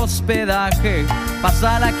todito el hospedaje,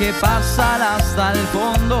 pásala que pásala hasta el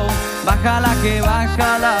fondo, bájala que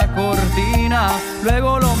baja la cortina,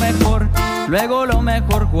 luego lo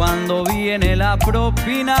mejor cuando viene la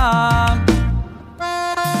propina.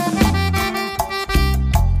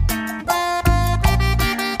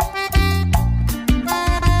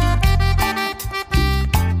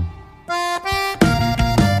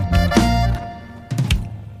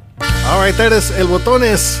 All right, that is El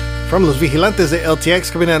Botones from Los Vigilantes de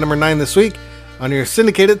LTX, coming in at number 9 this week on your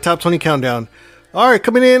syndicated Top 20 Countdown. All right,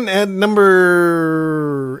 coming in at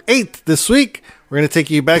number 8 this week, we're going to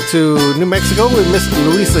take you back to New Mexico with Miss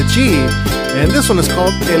Luisa G. And this one is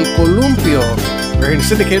called El Columpio. We're here in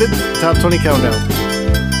syndicated Top 20 Countdown.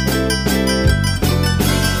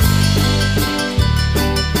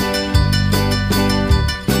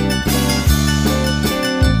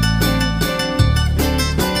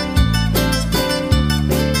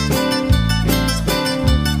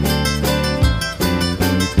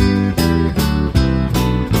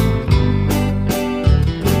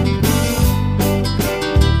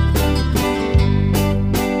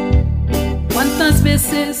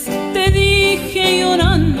 Te dije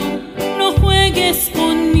llorando, no juegues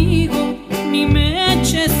conmigo, ni me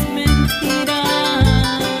eches mentira,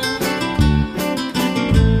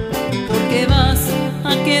 porque vas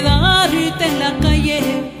a quedarte en la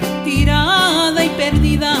calle, tirada y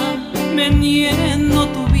perdida, vendiendo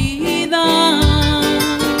tu vida.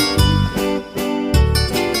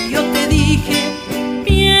 Yo te dije,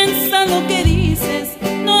 piensa lo que dices,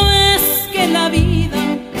 no es que la vida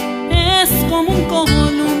es como un columpio.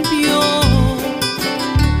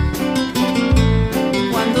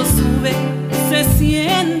 Cuando sube se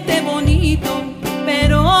siente bonito,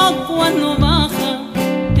 pero cuando baja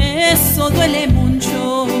eso duele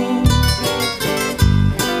mucho.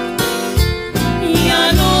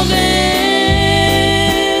 Ya lo ves,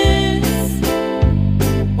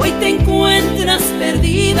 hoy te encuentras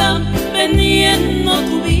perdida, vendiendo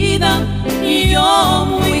tu vida, y yo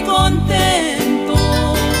muy contento.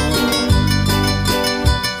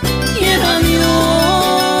 Quiera Dios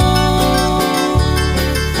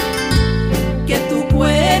que tu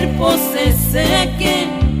cuerpo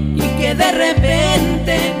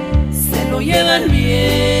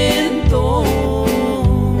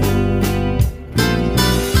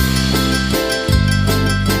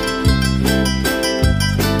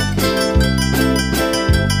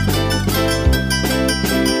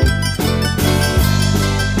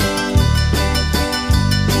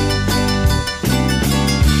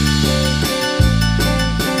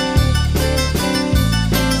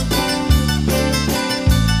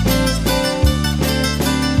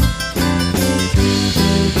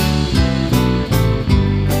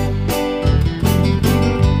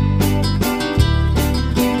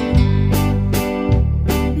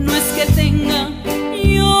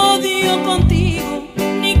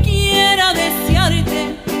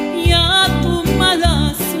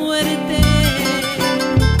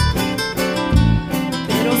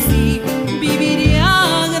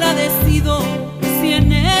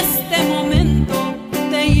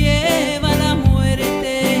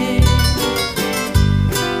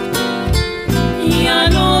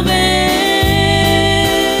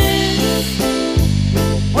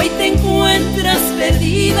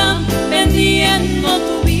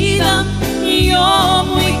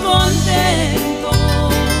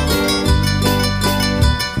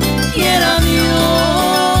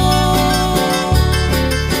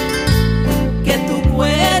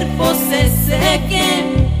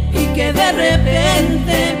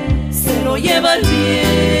el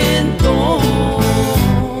viento.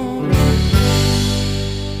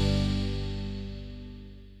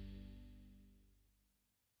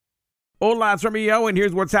 Hola, it's Romeo, and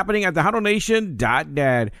here's what's happening at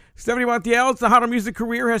thehownation.net. Stephanie Montiel's Tejano music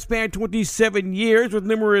career has spanned 27 years with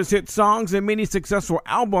numerous hit songs and many successful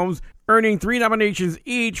albums, earning 3 nominations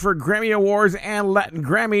each for Grammy Awards and Latin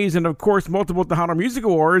Grammys, and of course multiple Tejano Music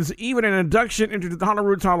Awards, even an induction into the Tejano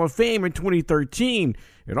Roots Hall of Fame in 2013.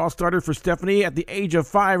 It all started for Stephanie at the age of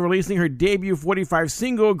 5, releasing her debut 45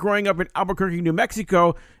 single, growing up in Albuquerque, New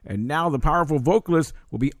Mexico, and now the powerful vocalist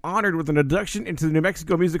will be honored with an induction into the New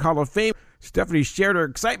Mexico Music Hall of Fame. Stephanie shared her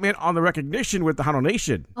excitement on the recognition with the Tejano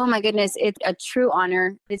Nation. Oh my goodness, it's a true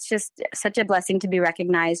honor. It's just such a blessing to be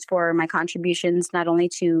recognized for my contributions, not only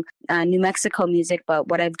to New Mexico music, but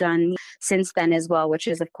what I've done since then as well, which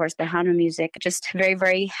is, of course, Tejano music. Just very,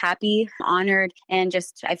 very happy, honored, and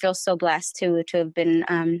just I feel so blessed to have been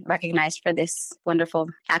recognized for this wonderful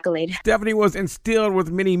accolade. Stephanie was instilled with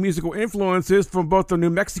many musical influences from both the New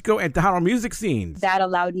Mexico and Tejano music scenes. That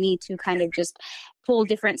allowed me to kind of just pull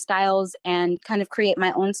different styles and kind of create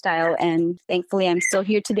my own style. And thankfully, I'm still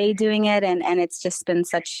here today doing it. And it's just been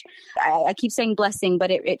such, I keep saying blessing,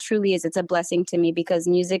 but it truly is. It's a blessing to me because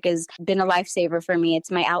music has been a lifesaver for me.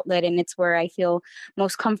 It's my outlet and it's where I feel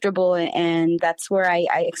most comfortable. And that's where I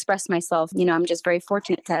express myself. You know, I'm just very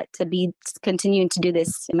fortunate to be continuing to do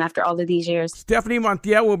this after all of these years. Stephanie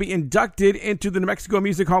Montiel will be inducted into the New Mexico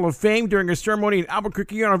Music Hall of Fame during a ceremony in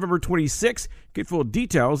Albuquerque on November 26th. Get full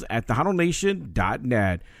details at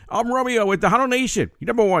thehownation.net. I'm Romeo with Tejano Nation, your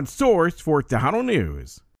number one source for Tejano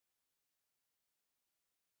news.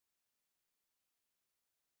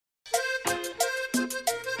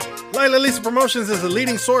 Lila Lisa Promotions is the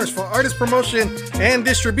leading source for artist promotion and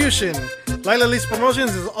distribution. Lila Lisa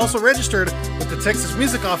Promotions is also registered with the Texas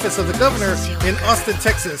Music Office of the Governor in Austin,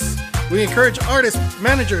 Texas. We encourage artists,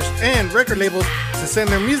 managers, and record labels to send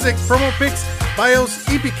their music, promo pics, bios,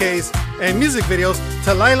 EPKs, and music videos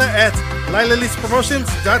to Lila at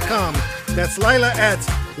LilaLisaPromotions.com. That's Lila at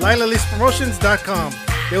LilaLisaPromotions.com.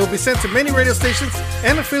 They will be sent to many radio stations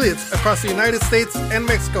and affiliates across the United States and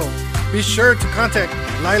Mexico. Be sure to contact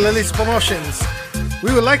Lila Lisa Promotions.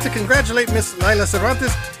 We would like to congratulate Miss Lila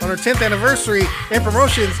Cervantes on her 10th anniversary in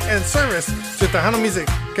promotions and service to Tejano music.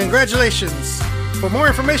 Congratulations! For more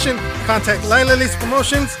information, contact Lila Lisa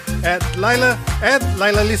Promotions at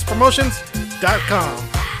LilaLisaPromotions.com.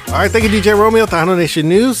 All right, thank you, DJ Romeo, Tejano Nation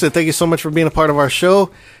News, and thank you so much for being a part of our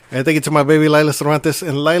show. And thank you to my baby Lila Cervantes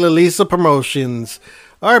and Lila Lisa Promotions.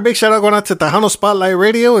 All right, big shout out going out to Tejano Spotlight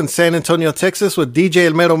Radio in San Antonio, Texas with DJ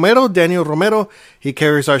El Mero Mero, Daniel Romero. He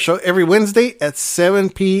carries our show every Wednesday at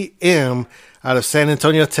 7 p.m. out of San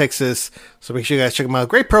Antonio, Texas. So make sure you guys check him out.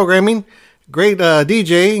 Great programming, great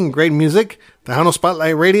DJ, and great music. Tejano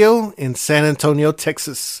Spotlight Radio in San Antonio,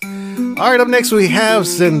 Texas. All right, up next we have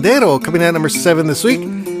Sendero coming at number 7 this week.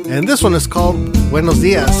 And this one is called Buenos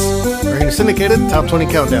Dias. We're here to syndicated Top 20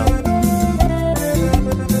 Countdown.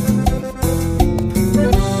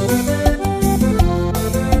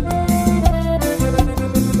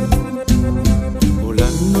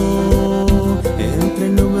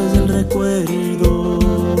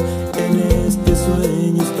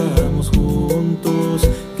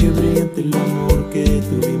 El amor que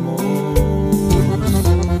tuvimos,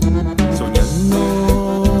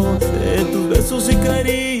 soñando de tus besos y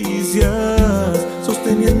caricias,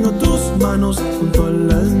 sosteniendo tus manos junto a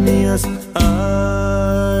las mías.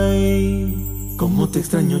 Ay, cómo te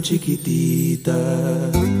extraño, chiquitita.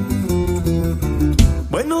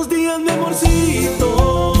 Buenos días, mi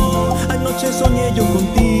amorcito. Anoche soñé yo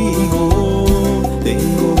contigo.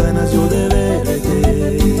 Tengo ganas yo de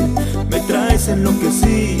verte. Me traes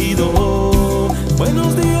enloquecido.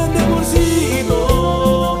 Buenos días, mi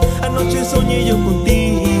amorcito. Anoche soñé yo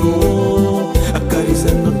contigo,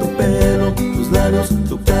 acariciando tu pelo, tus labios,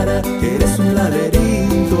 tu cara. Eres un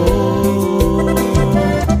laberinto.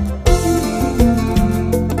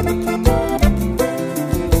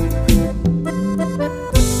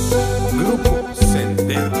 Grupo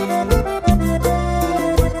Sendero.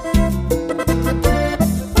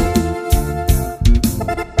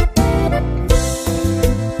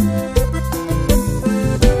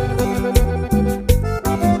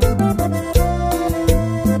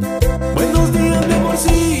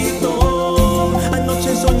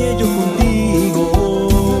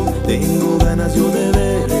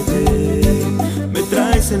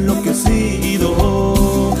 Enloquecido.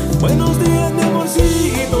 Buenos días, mi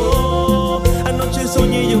amorcito. Anoche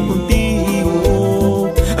soñé yo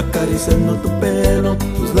contigo, acariciando tu pelo,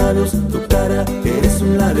 tus labios, tu cara. Eres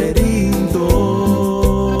un laberinto.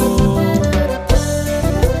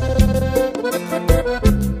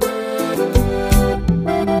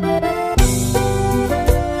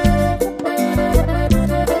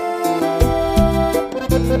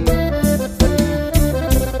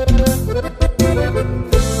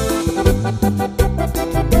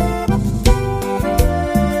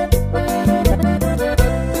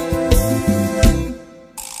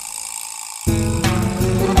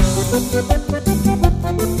 At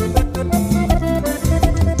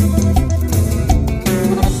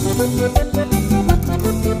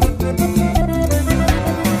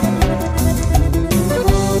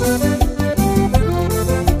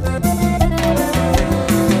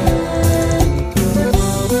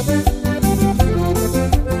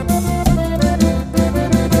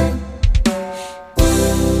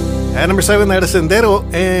number 7, that is Sendero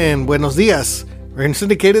and Buenos Dias. We're in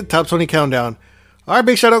syndicated Top 20 Countdown. Our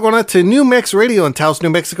big shout out going out to New Mex Radio in Taos,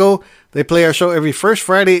 New Mexico. They play our show every first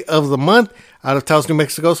Friday of the month out of Taos, New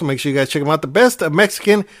Mexico. So make sure you guys check them out. The best of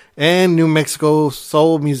Mexican and New Mexico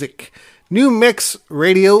soul music.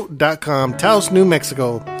 NewMexRadio.com, Taos, New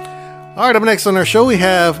Mexico. All right, up next on our show, we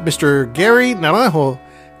have Mr. Gary Naranjo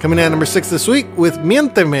coming in at number 6 this week with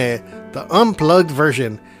Miénteme, the unplugged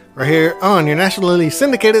version. Right here on your nationally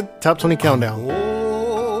syndicated Top 20 Countdown.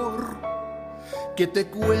 ¿Qué te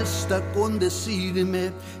cuesta con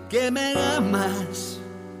decirme que me amas?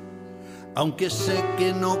 Aunque sé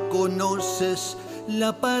que no conoces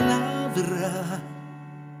la palabra.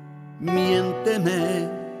 Miénteme,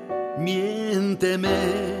 miénteme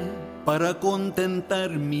para contentar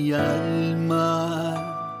mi alma.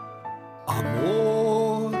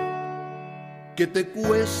 Amor, ¿qué te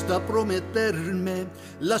cuesta prometerme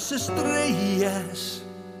las estrellas?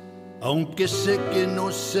 Aunque sé que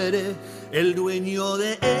no seré el dueño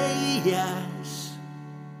de ellas.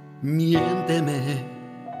 Miénteme,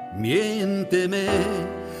 miénteme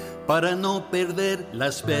para no perder la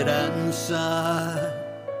esperanza.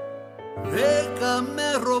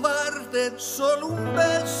 Déjame robarte solo un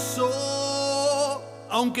beso,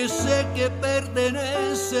 aunque sé que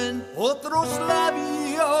pertenecen otros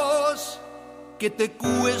labios. ¿Qué te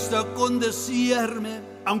cuesta con desearme,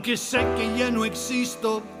 aunque sé que ya no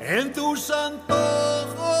existo en tus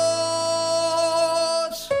antojos?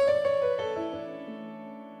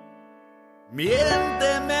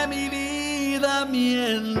 Miénteme mi vida,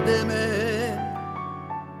 miénteme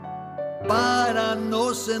para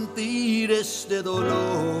no sentir este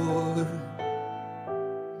dolor.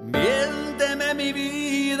 Miénteme mi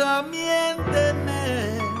vida,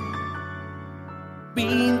 miénteme.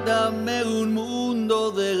 Píntame un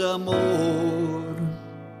mundo de amor.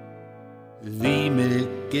 Dime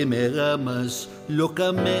que me amas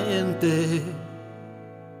locamente.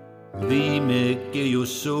 Dime que yo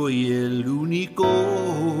soy el único.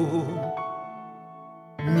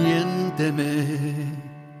 Miénteme.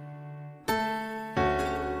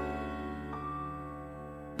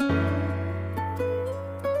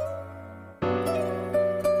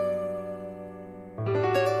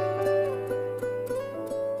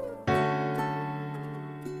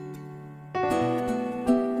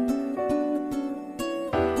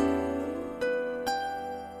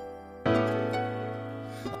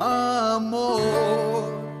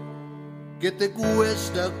 ¿Qué te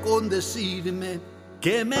cuesta con decirme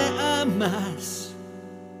que me amas?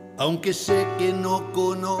 Aunque sé que no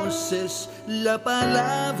conoces la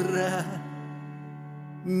palabra.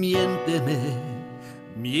 Miénteme,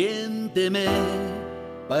 miénteme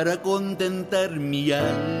para contentar mi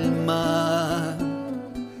alma.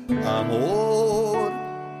 Amor,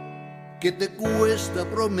 ¿qué te cuesta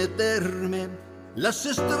prometerme las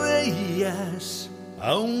estrellas?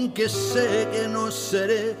 Aunque sé que no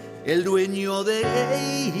seré el dueño de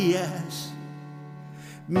ellas.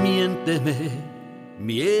 Miénteme,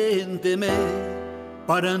 miénteme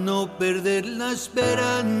para no perder la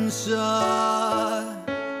esperanza.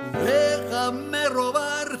 Déjame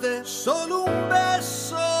robarte solo un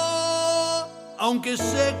beso, aunque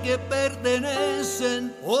sé que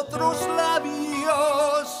pertenecen otros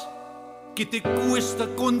labios. ¿Qué te cuesta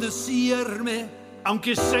con desearme,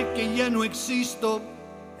 aunque sé que ya no existo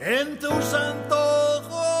en tus antojos?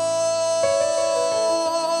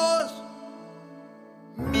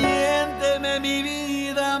 Miénteme mi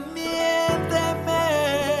vida,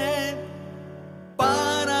 miénteme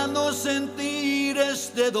para no sentir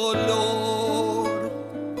este dolor.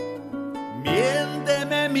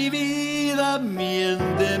 Miénteme mi vida,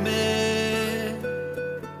 miénteme.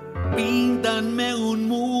 Píntame un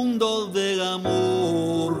mundo de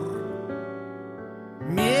amor.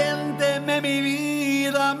 Miénteme mi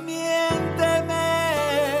vida, miénteme.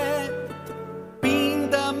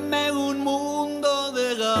 Píntame un mundo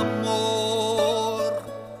de amor.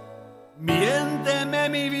 Miénteme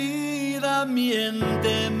mi vida,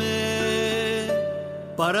 miénteme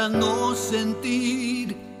para no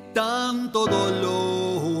sentir tanto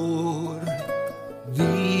dolor.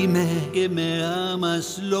 Dime que me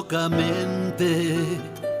amas locamente.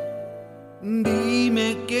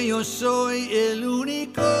 Dime que yo soy el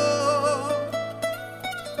único.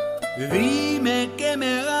 Dime que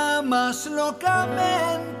me amas amas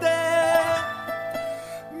locamente,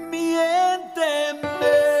 miénteme.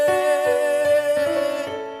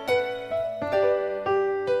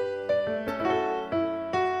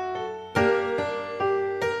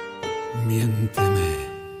 Miénteme.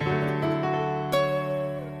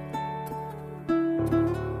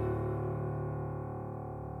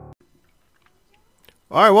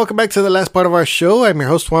 All right, welcome back to the last part of our show. I'm your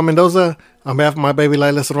host, Juan Mendoza. On behalf of my baby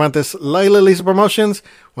Laila Cervantes, Laila Lisa Promotions,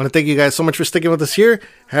 want to thank you guys so much for sticking with us here.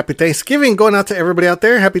 Happy Thanksgiving going out to everybody out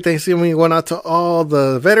there. Happy Thanksgiving going out to all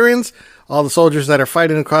the veterans, all the soldiers that are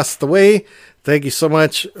fighting across the way. Thank you so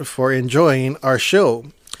much for enjoying our show.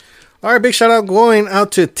 All right, big shout out going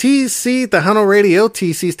out to TC Tejano Radio.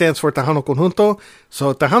 TC stands for Tejano Conjunto.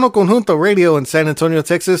 So Tejano Conjunto Radio in San Antonio,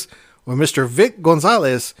 Texas, with Mr. Vic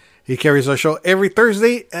Gonzalez. He carries our show every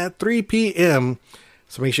Thursday at 3 p.m.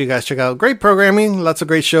 So make sure you guys check out great programming, lots of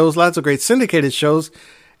great shows, lots of great syndicated shows,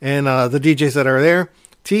 and the DJs that are there.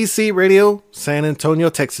 TC Radio, San Antonio,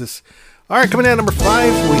 Texas. All right, coming in at number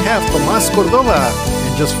 5, we have Tomas Cordova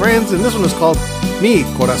and Just Friends, and this one is called Mi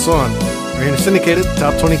Corazón. Right in the syndicated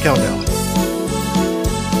Top 20 Countdown.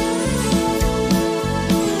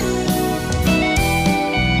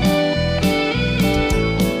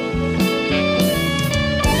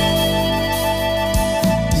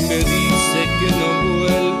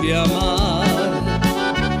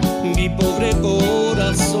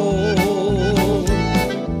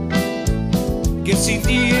 Que si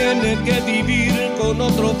tiene que vivir con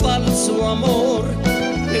otro falso amor,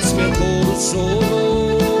 es mejor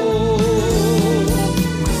solo.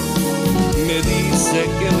 Me dice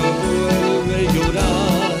que no vuelve a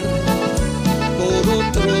llorar por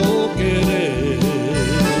otro querer.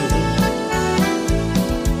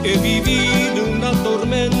 He vivido una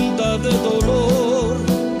tormenta de dolor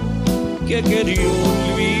que quería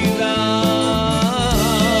olvidar.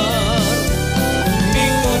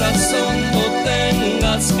 No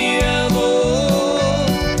tengas miedo,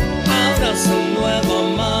 abras un nuevo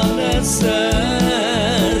amanecer.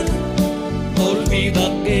 Olvida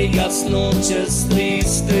aquellas noches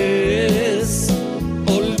tristes,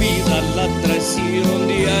 olvida la traición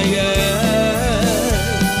de ayer.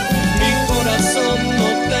 Mi corazón, no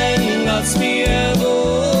tengas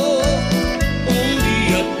miedo, un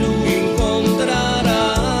día tú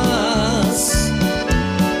encontrarás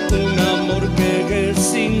un amor que es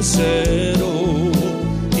sincero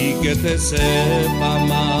y que te sepa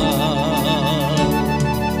amar.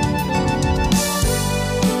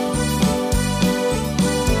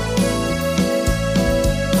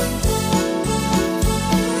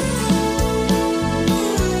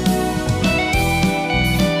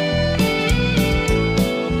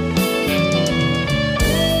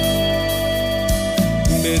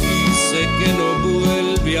 Me dice que no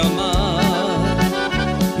vuelve a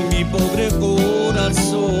amar mi pobre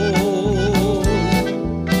corazón,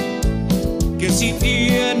 que si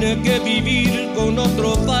tiene que vivir con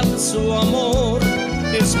otro falso amor,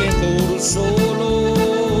 es mejor solo.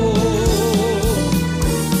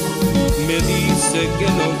 Me dice que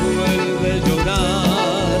no vuelve a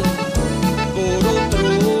llorar por otro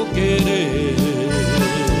querer.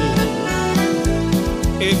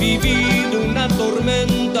 He vivido una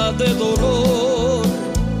tormenta de dolor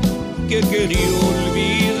que quería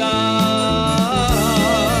olvidar.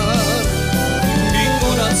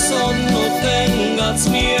 No tengas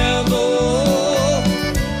miedo,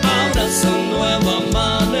 abras un nuevo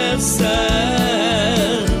amanecer.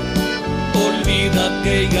 Olvida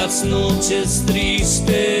aquellas noches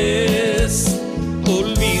tristes,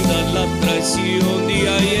 olvida la traición de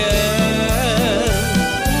ayer.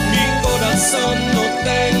 Mi corazón, no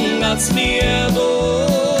tengas miedo,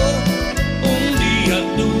 un día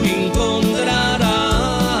tú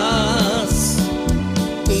encontrarás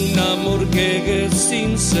un amor que es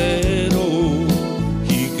sincero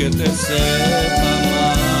y que te sepa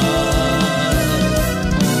amar.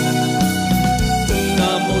 Un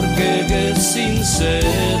amor que es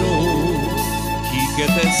sincero y que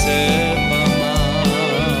te sepa amar.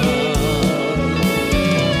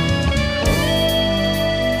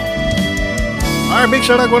 All right, big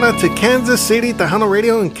shout out going out to Kansas City, Tejano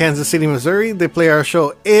Radio in Kansas City, Missouri. They play our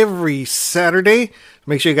show every Saturday.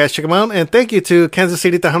 Make sure you guys check them out. And thank you to Kansas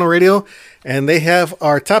City Tejano Radio. And they have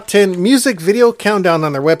our top 10 music video countdown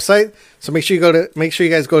on their website. So make sure you guys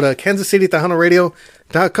go to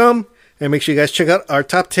kansascitytejanораdio.com and make sure you guys check out our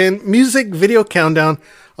top 10 music video countdown.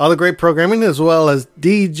 All the great programming, as well as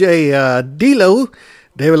DJ Dilo,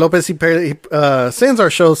 David Lopez. He sends our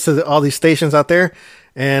shows to all these stations out there.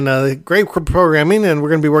 And great programming, and we're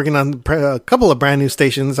going to be working on a couple of brand new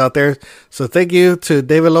stations out there. So thank you to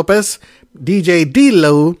David Lopez, DJ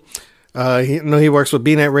D-Lo. He works with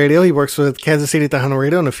BNet Radio. He works with Kansas City Tejano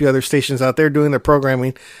Radio and a few other stations out there doing their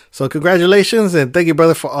programming. So congratulations and thank you,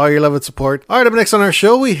 brother, for all your love and support. All right, up next on our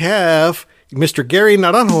show, we have Mr. Gary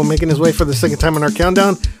Naranjo making his way for the second time on our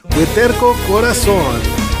countdown with Terco Corazon.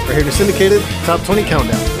 We're here to Syndicated Top 20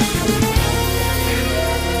 Countdown.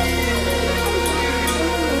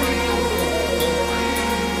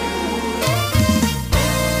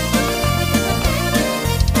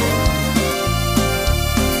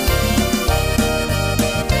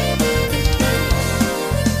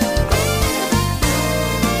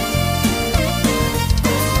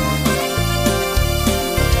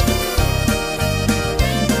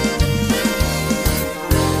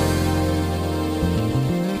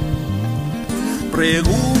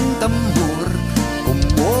 Pregunta amor,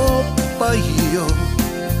 ¿cómo falló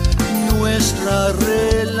nuestra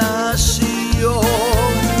relación?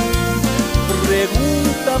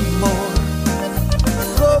 Pregunta amor,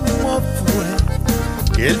 ¿cómo fue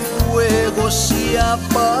que el fuego se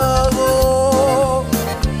apagó?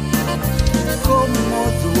 ¿Cómo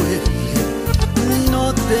duele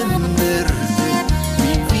no tenerte?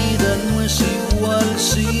 Mi vida no es igual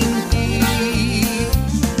sin ti.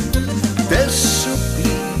 Te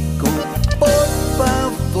suplico, por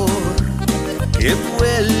favor, que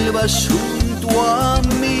vuelvas junto a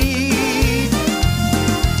mí.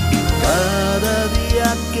 Y cada día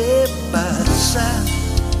que pasa,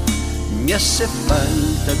 me hace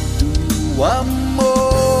falta tu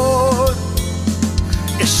amor.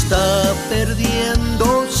 Está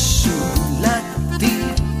perdiendo su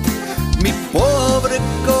latir, mi pobre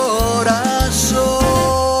corazón.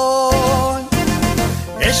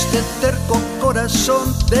 Este terco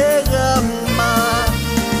corazón te ama,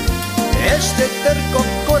 este terco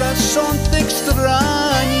corazón te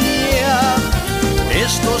extraña.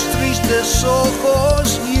 Estos tristes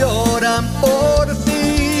ojos lloran por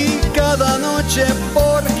ti cada noche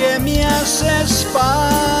porque me haces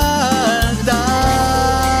falta.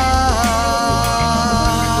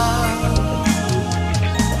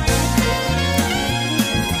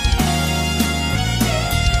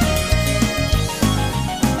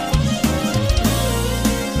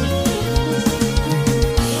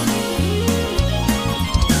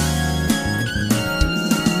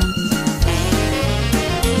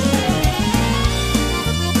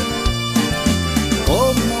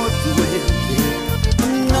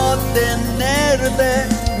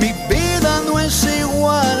 Mi vida no es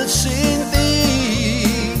igual sin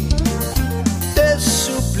ti. Te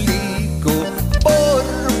suplico, por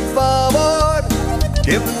favor,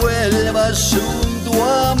 que vuelvas junto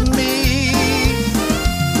a mí.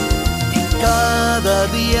 Y cada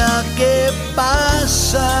día que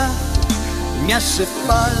pasa, me hace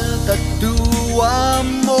falta tu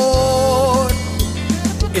amor.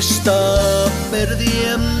 Está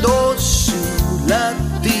perdiendo su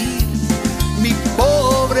latir, mi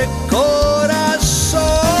pobre corazón.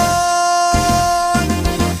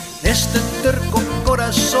 Este terco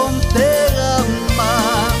corazón te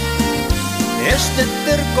ama, este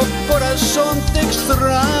terco corazón te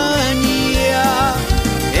extraña.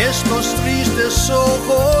 Estos tristes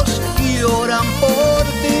ojos lloran por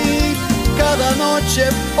ti cada noche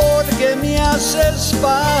porque me haces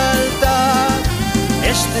falta.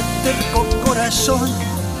 Este terco corazón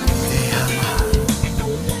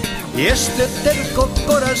y este terco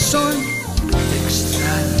corazón te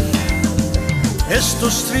extraña.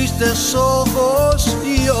 Estos tristes ojos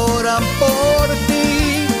lloran por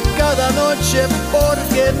ti cada noche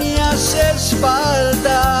porque me haces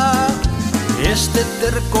falta. Este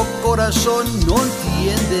terco corazón no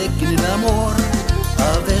entiende que en el amor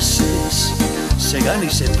a veces se gana y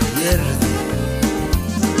se pierde.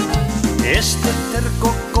 Este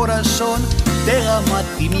terco corazón te ama a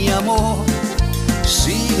ti, mi amor.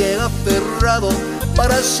 Sigue aferrado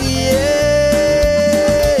para siempre,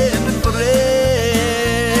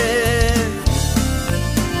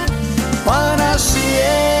 para siempre.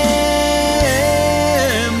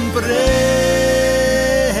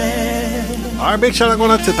 Our big shout out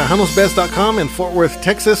going out to TejanosBest.com in Fort Worth,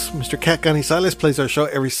 Texas. Mr. Cat Canizales plays our show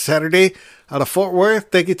every Saturday out of Fort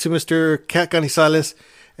Worth. Thank you to Mr. Cat Canizales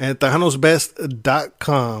and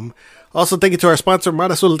TejanosBest.com. Also, thank you to our sponsor,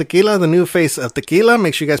 Mar Azul Tequila, the new face of tequila.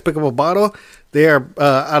 Make sure you guys pick up a bottle. They are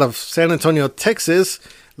out of San Antonio, Texas.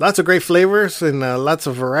 Lots of great flavors and lots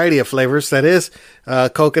of variety of flavors. That is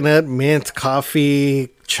coconut, mint, coffee,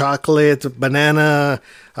 chocolate, banana,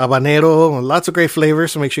 habanero. Lots of great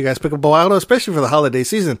flavors. So make sure you guys pick up a bottle, especially for the holiday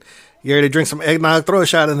season. You ready to drink some eggnog? Throw a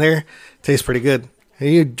shot in there. Tastes pretty good. And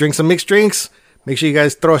you drink some mixed drinks. Make sure you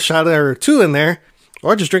guys throw a shot or two in there.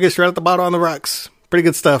 Or just drink it straight out the bottle on the rocks. Pretty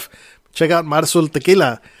good stuff. check out Marzul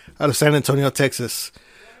Tequila out of San Antonio, Texas.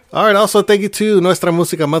 All right, also thank you to Nuestra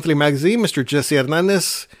Música Monthly Magazine, Mr. Jesse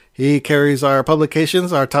Hernandez. He carries our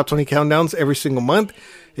publications, our top 20 countdowns every single month.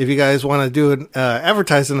 If you guys want to do an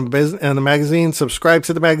advertising in the magazine, subscribe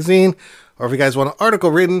to the magazine. Or if you guys want an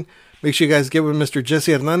article written, make sure you guys get with Mr.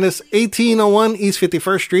 Jesse Hernandez, 1801 East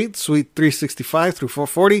 51st Street, Suite 365 through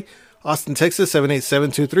 440, Austin, Texas,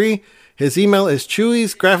 78723. His email is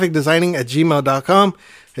chewiesgraphicdesigning@gmail.com.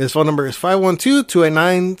 His phone number is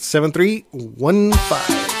 512-289-7315.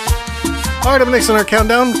 All right, up next on our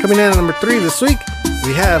countdown, coming in at number 3 this week,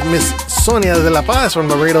 we have Miss Sonia de la Paz from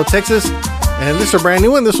Laredo, Texas. And this is a brand new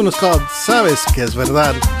one. This one is called Sabes Que Es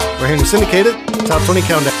Verdad. We're here in the syndicated Top 20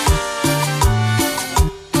 Countdown.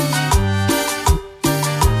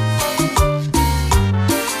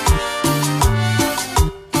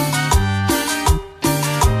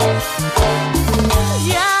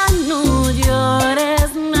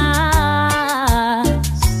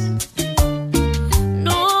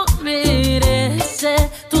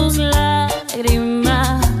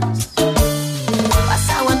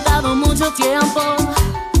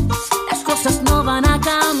 Las cosas no van a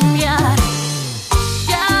cambiar.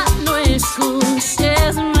 Ya no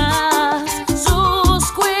escuches más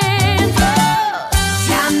sus cuentos.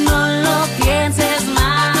 Ya no lo pienses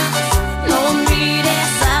más. No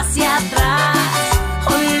mires hacia atrás.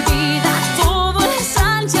 Olvida todo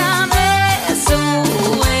esa llave de su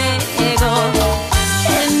ego.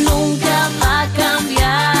 Él nunca va a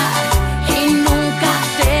cambiar y nunca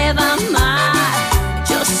te va a amar.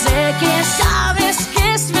 Yo sé que sabes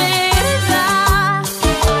que es verdad.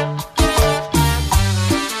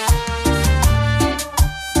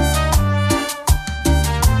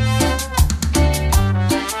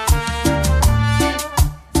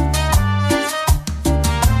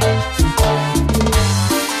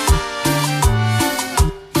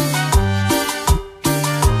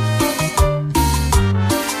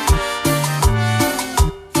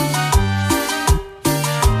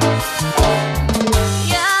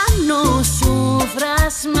 Ya no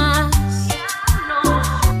sufras más.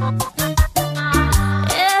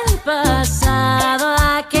 El pasado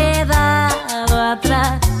ha quedado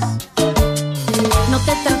atrás. No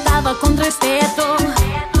te trataba con respeto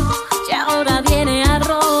y ahora viene a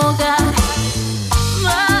rogar.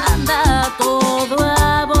 Manda todo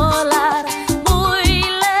a volar muy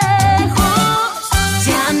lejos.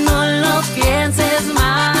 Ya no lo pienses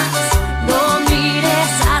más. No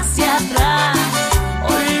mires hacia atrás.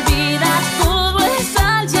 Olvida todo esa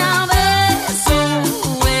llave de su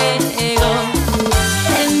ego.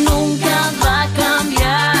 Él nunca va a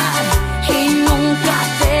cambiar y nunca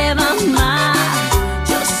te va a amar.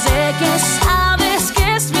 Yo sé que sabes que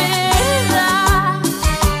es verdad.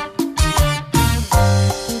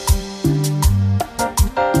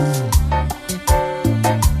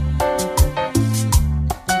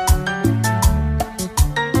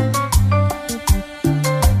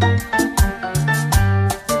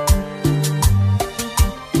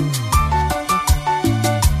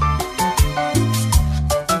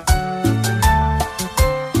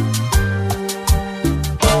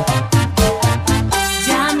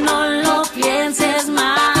 Ya no lo pienses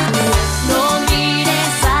más. No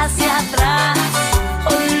mires hacia atrás.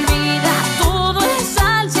 Olvida todo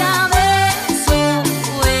esa llave de su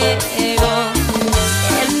ego.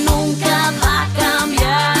 Él nunca va a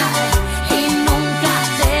cambiar y nunca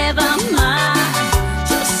te va a amar.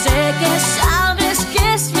 Yo sé que sabes que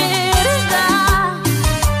es verdad.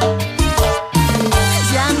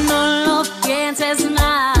 Ya no lo pienses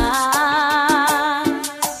más.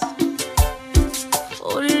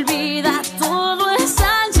 Olvida todo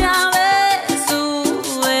esa llave de su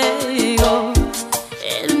ego.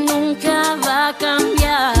 Él nunca va a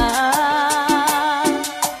cambiar.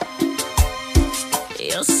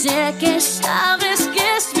 Yo sé que sabes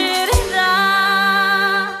que es verdad.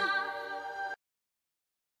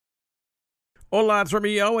 Hola, it's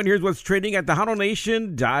Romeo, and here's what's trending at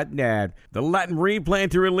thehoundownation.net. The Latin Breed plan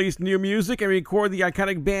to release new music and record the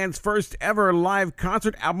iconic band's first ever live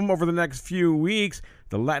concert album over the next few weeks.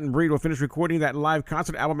 The Latin Breed will finish recording that live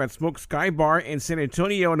concert album at Smoke Sky Bar in San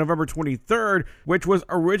Antonio on November 23rd, which was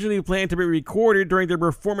originally planned to be recorded during their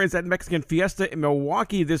performance at Mexican Fiesta in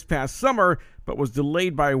Milwaukee this past summer, but was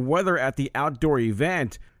delayed by weather at the outdoor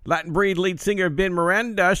event. Latin Breed lead singer Ben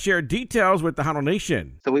Miranda shared details with the Tejano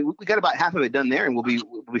Nation. So we got about half of it done there, and we'll be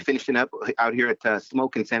finishing up out here at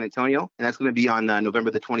Smoke in San Antonio, and that's going to be on November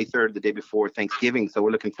the 23rd, the day before Thanksgiving. So we're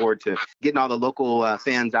looking forward to getting all the local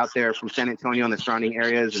fans out there from San Antonio and the surrounding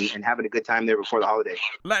areas and having a good time there before the holiday.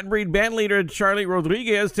 Latin Breed band leader Charlie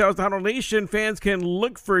Rodriguez tells the Tejano Nation fans can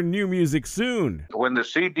look for new music soon. When the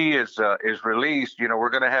CD is released, we're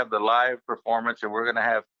going to have the live performance, and we're going to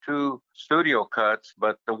have 2 studio cuts,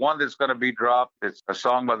 but the one that's going to be dropped is a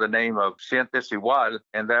song by the name of Sientes Igual,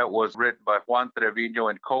 and that was written by Juan Trevino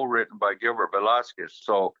and co-written by Gilbert Velasquez.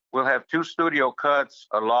 So we'll have 2 studio cuts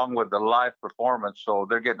along with the live performance, so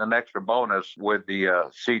they're getting an extra bonus with the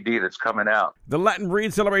CD that's coming out. The Latin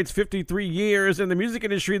Breed celebrates 53 years in the music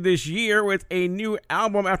industry this year with a new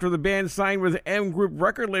album after the band signed with M Group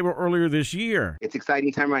record label earlier this year. It's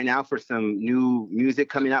exciting time right now for some new music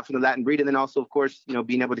coming out from the Latin Breed, and then also, of course,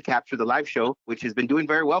 being able to capture the live show, which has been doing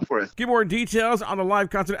very well for us. Get more details on the live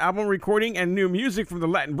concert album recording and new music from the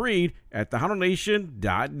Latin Breed at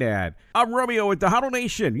TejanoNation.net. I'm Romeo with Tejano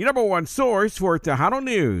Nation, your number one source for Tejano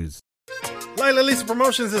news. Lila Lisa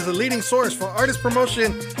Promotions is the leading source for artist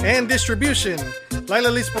promotion and distribution. Lila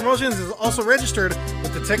Lisa Promotions is also registered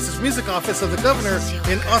with the Texas Music Office of the Governor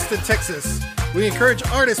in Austin, Texas. We encourage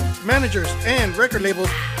artists, managers, and record labels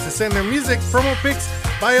to send their music, promo pics,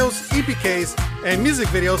 bios, EPKs, and music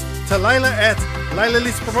videos to Lila at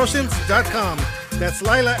LilaLisaPromotions.com. That's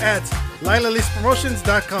Lila at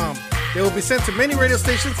LilaLisaPromotions.com. They will be sent to many radio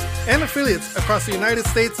stations and affiliates across the United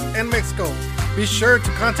States and Mexico. Be sure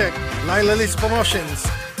to contact Lila Lisa Promotions.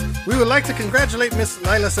 We would like to congratulate Miss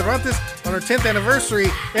Lila Cervantes on her 10th anniversary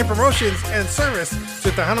in promotions and service to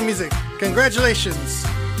Tejano music. Congratulations!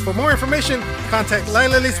 For more information, contact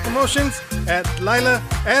Lila Lisa Promotions at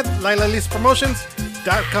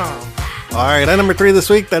LilalisaPromotions.com. All right, at number 3 this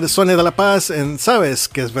week, that is Sonia de la Paz and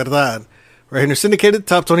Sabes que es verdad. Right here in your syndicated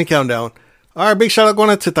Top 20 Countdown. All right, big shout out going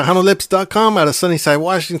out to TejanoLips.com out of Sunnyside,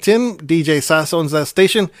 Washington. DJ Sass owns that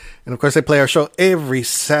station. And of course, they play our show every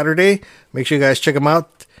Saturday. Make sure you guys check them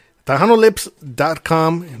out.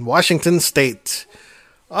 TejanoLips.com in Washington State.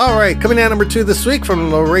 All right, coming in at number 2 this week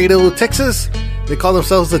from Laredo, Texas. They call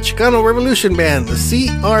themselves the Chicano Revolution Band, the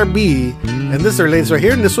CRB. And this is their latest right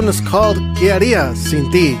here. And this one is called ¿Qué haría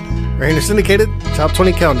sin ti? Right here in your syndicated Top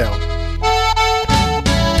 20 Countdown.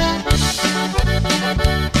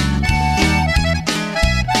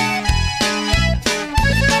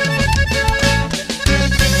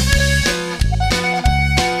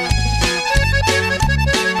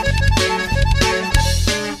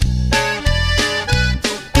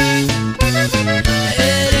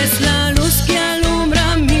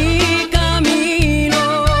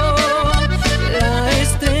 La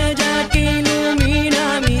estrella que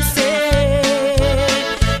ilumina mi ser.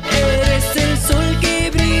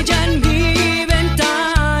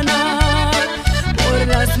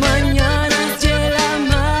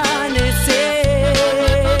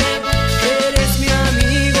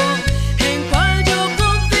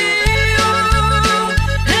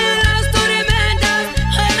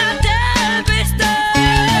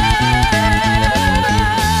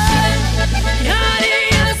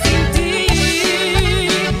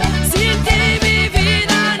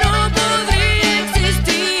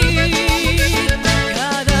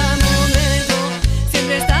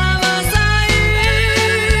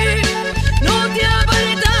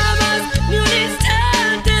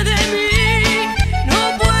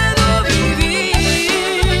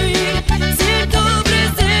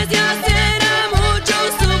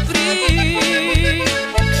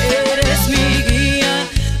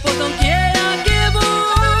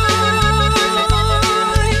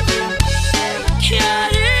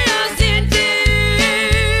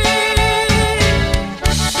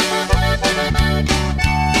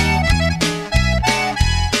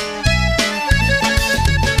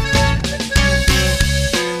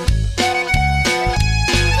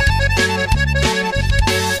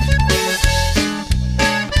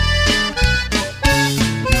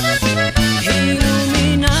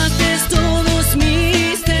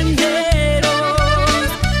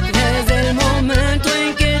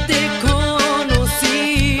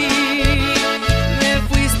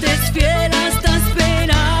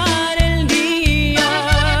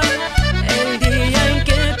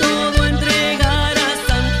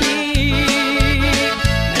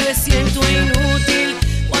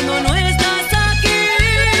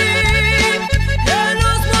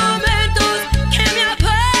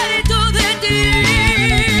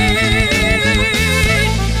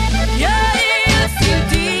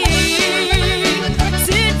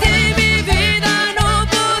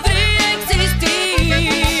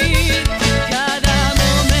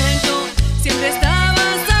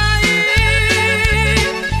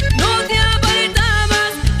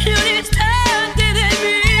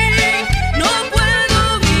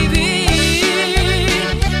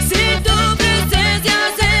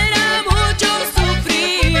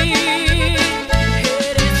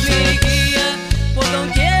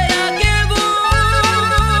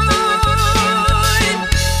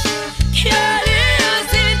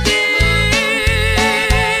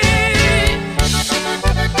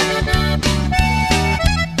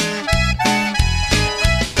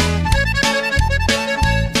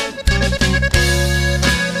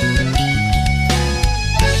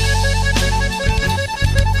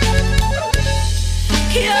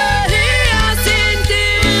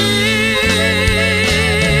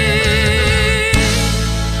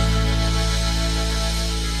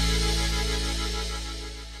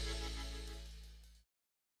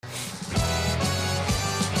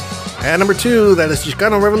 At number 2, that is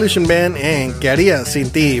Chicano Revolution Band and Que Haría Sin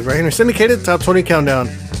Ti, right here in syndicated Top 20 Countdown.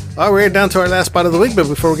 All right, we're down to our last spot of the week, but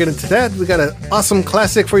before we get into that, we got an awesome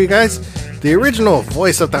classic for you guys. The original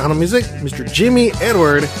voice of Tejano music, Mr. Jimmy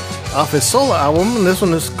Edward, off his solo album, and this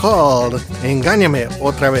one is called Engáñame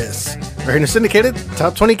Otra Vez. Right here in syndicated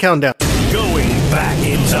Top 20 Countdown. Going back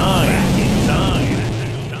in time.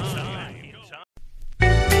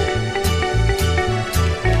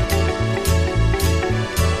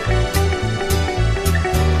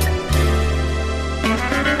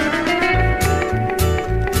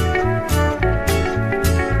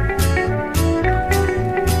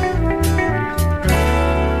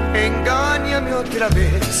 Otra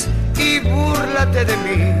vez y búrlate de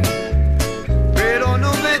mí, pero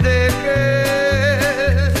no me dejes.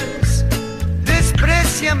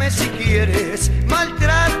 Despréciame si quieres,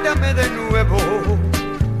 maltrátame de nuevo,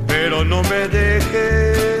 pero no me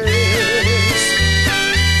dejes.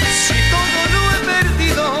 Si todo lo he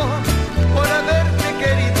perdido por haberte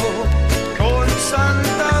querido con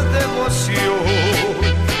santa devoción,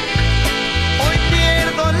 hoy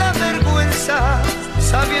pierdo la vergüenza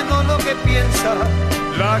sabiendo lo que piensa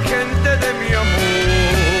la gente de mi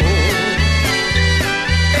amor.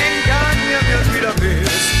 Engáñame otra vez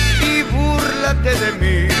y búrlate de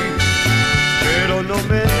mí, pero no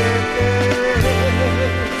me dejes.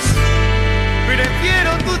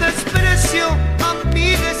 Prefiero tu desprecio a mi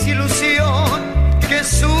desilusión, que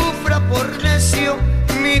sufra por necio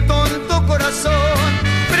mi tonto corazón.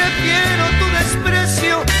 Prefiero tu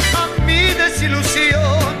desprecio a mi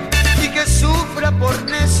desilusión, que sufra por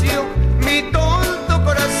necio mi tonto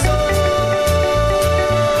corazón.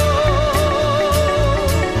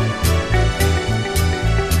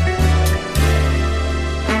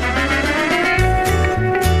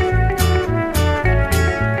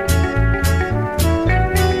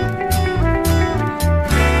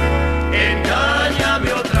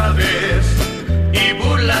 Engáñame otra vez y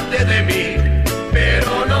búrlate de mí,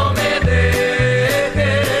 pero no me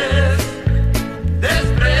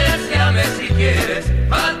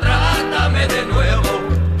maltrátame de nuevo,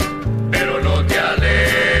 pero no te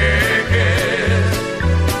alejes.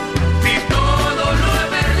 Si todo lo he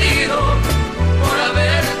perdido por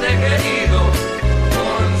haberte querido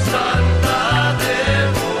con santa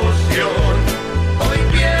devoción, hoy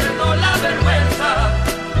pierdo la vergüenza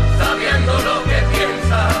sabiendo lo que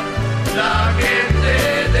piensa la gente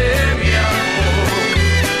de mi amor.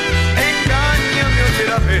 Engáñame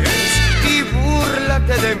otra vez y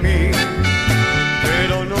búrlate de mí,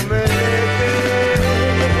 pero no me dejes.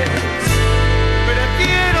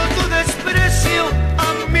 Prefiero tu desprecio a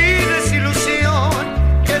mi desilusión,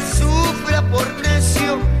 que sufra por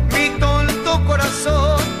necio mi tonto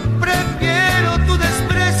corazón. Prefiero tu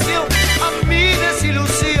desprecio a mi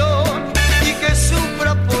desilusión y que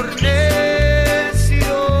sufra por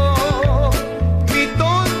necio mi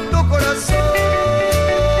tonto corazón.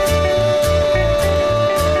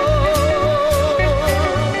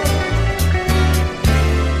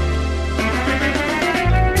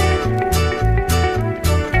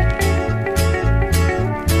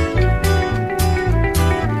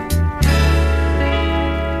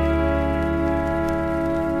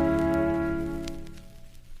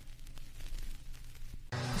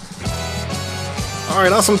 All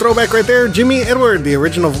right, awesome throwback right there. Jimmy Edward, the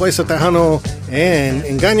original voice of Tejano, and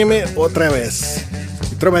Engáñame Otra Vez,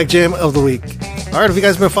 the throwback jam of the week. All right, if you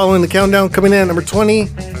guys have been following the countdown, coming in at number 20,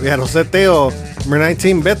 we had Jose Teo. Number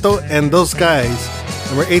 19, Beto and Those Guys.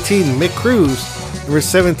 Number 18, Mick Cruz. Number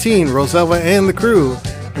 17, Roselva and the Crew.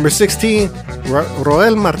 Number 16,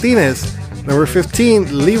 Roel Martinez. Number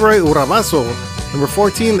 15, Leroy Urabazo. Number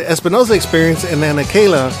 14, The Espinosa Experience and Ana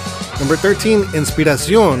Kayla. Number 13,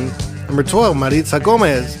 Inspiración. Number 12, Maritza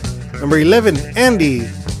Gomez. Number 11, Andy.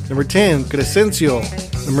 Number 10, Crescencio.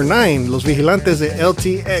 Number 9, Los Vigilantes de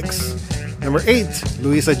LTX. Number 8,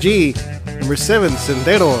 Luisa G. Number 7,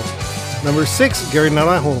 Sendero. Number 6, Gary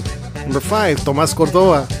Naranjo. Number 5, Tomás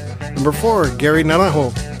Córdoba. Number 4, Gary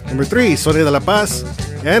Naranjo. Number 3, Sonia de la Paz.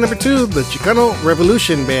 And number 2, the Chicano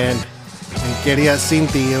Revolution Band. And Que Haría Sin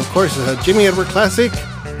Ti. And of course, a Jimmy Edward classic.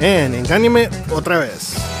 And Engáñame Otra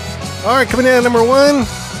Vez. Alright, coming in at number 1.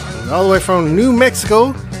 All the way from New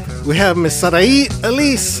Mexico, we have Miss Saraí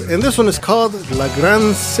Elise, and this one is called La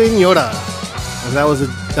Gran Señora. And that was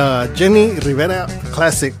a Jenny Rivera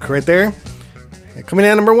classic right there. And coming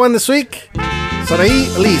in at number 1 this week,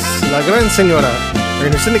 Saraí Elise, La Gran Señora. We're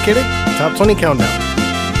in your syndicated Top 20 Countdown.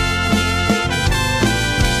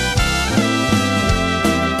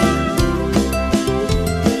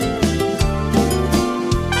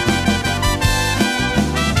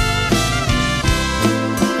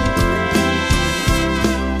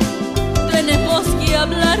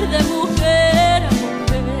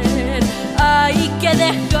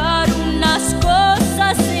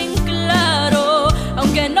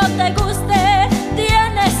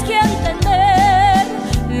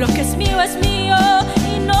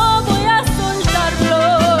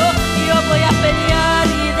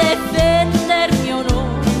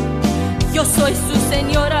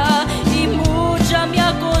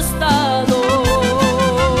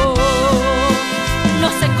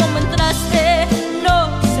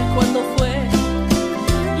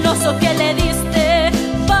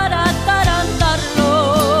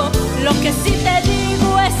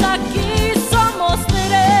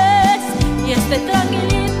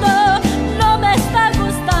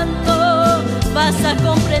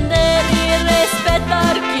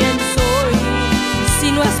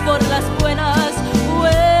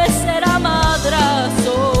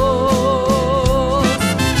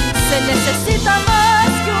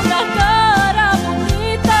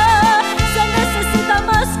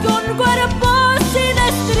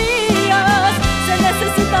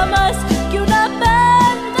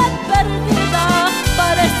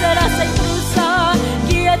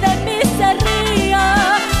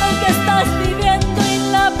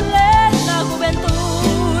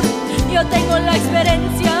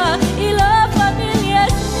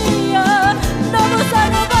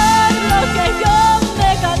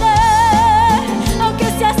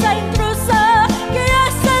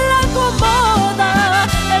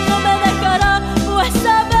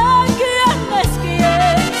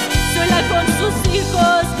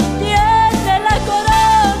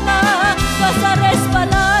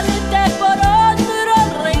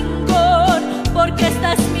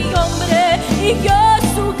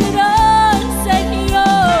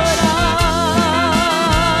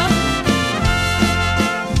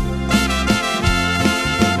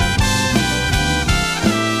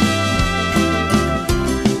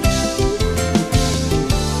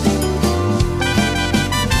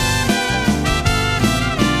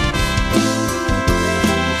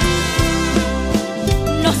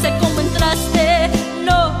 sé cómo entraste,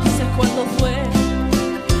 no sé cuándo fue.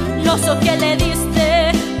 No sé qué le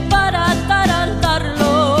diste para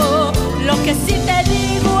atarantarlo. Lo que sí te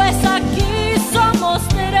digo es aquí somos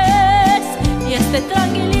tres y este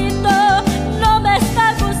tranquilito no me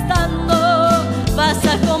está gustando. Vas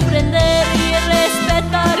a comprender y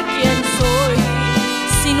respetar quién soy.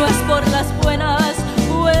 Si no es por las buenas,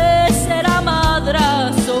 pues será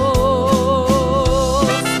madrazos.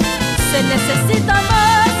 Se necesita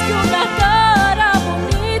más que una cara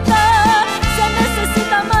bonita, se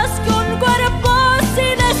necesita más que un cuerpo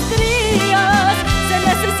sin estrías, se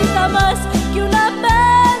necesita más que una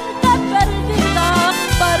mente perdida.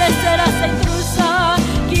 Parecerás la intrusa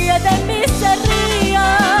que de mí se ría,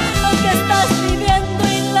 aunque estás viviendo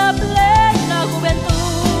en la plena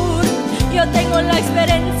juventud. Yo tengo la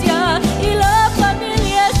experiencia y la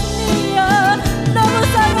familia es mía. No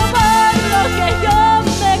vas a robar lo que yo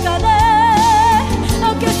me gané,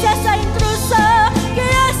 aunque sea esa intrusa que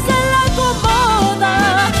ya se la acomoda.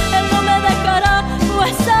 Él no me dejará,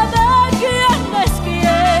 pues sabe quién es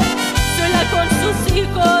quién. Sola con sus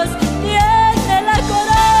hijos tiene la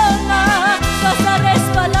corona. Vas a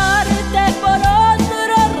resbalarte por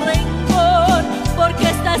otro rincón, porque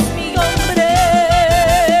esta es mi hombre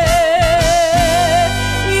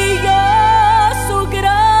y yo su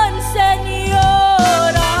gran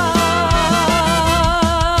señora.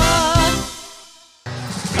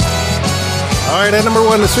 All right, at number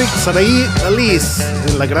 1 this week, Saraí Alice,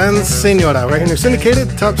 La Gran Señora, right here in your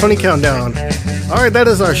syndicated Top 20 Countdown. All right, that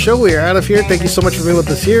is our show. We are out of here. Thank you so much for being with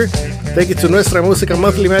us here. Thank you to Nuestra Música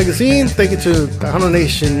Monthly Magazine. Thank you to Tejano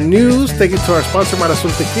Nation News. Thank you to our sponsor,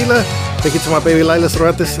 Marazul Tequila. Thank you to my baby Laila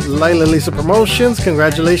Cervantes, Laila Lisa Promotions.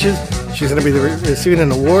 Congratulations. She's going to be receiving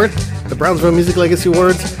an award, the Brownsville Music Legacy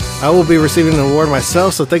Awards. I will be receiving an award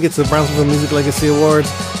myself, so thank you to the Brownsville Music Legacy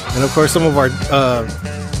Awards. And of course, some of our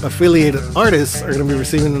affiliated artists are going to be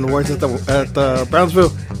receiving an awards at the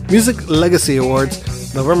Brownsville Music Legacy Awards,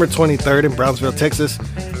 November 23rd in Brownsville, Texas.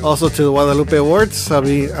 Also to the Guadalupe Awards,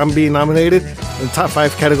 I'm being nominated in the top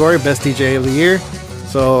 5 category, Best DJ of the Year.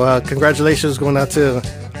 So congratulations going out to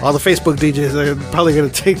all the Facebook DJs. They're probably going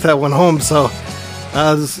to take that one home. So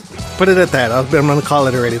just put it at that. I'm going to call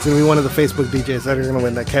it already. It's going to be one of the Facebook DJs that are going to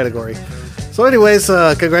win that category. So anyways,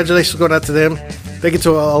 congratulations going out to them. Thank you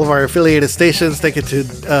to all of our affiliated stations. Thank you to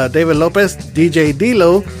David Lopez, DJ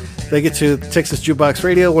D-Lo. Thank you to Texas Jukebox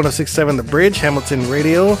Radio, 106.7 The Bridge, Hamilton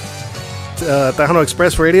Radio, Tejano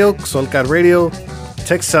Express Radio, Solcat Radio,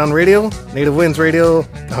 Tex Sound Radio, Native Winds Radio,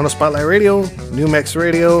 Tejano Spotlight Radio, New Mex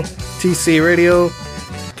Radio, TC Radio,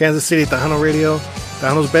 Kansas City Tejano Radio,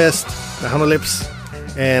 Tejano's Best, Tejano Lips.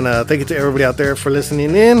 And thank you to everybody out there for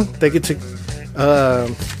listening in. Thank you to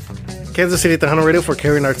Kansas City Tejano Radio for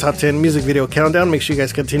carrying our top 10 music video countdown. Make sure you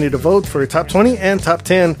guys continue to vote for your top 20 and top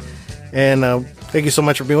 10. And thank you so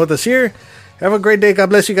much for being with us here. Have a great day. God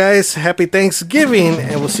bless you guys. Happy Thanksgiving.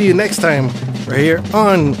 And we'll see you next time right here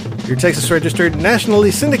on your Texas registered,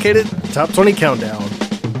 nationally syndicated Top 20 Countdown.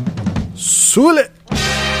 Sule!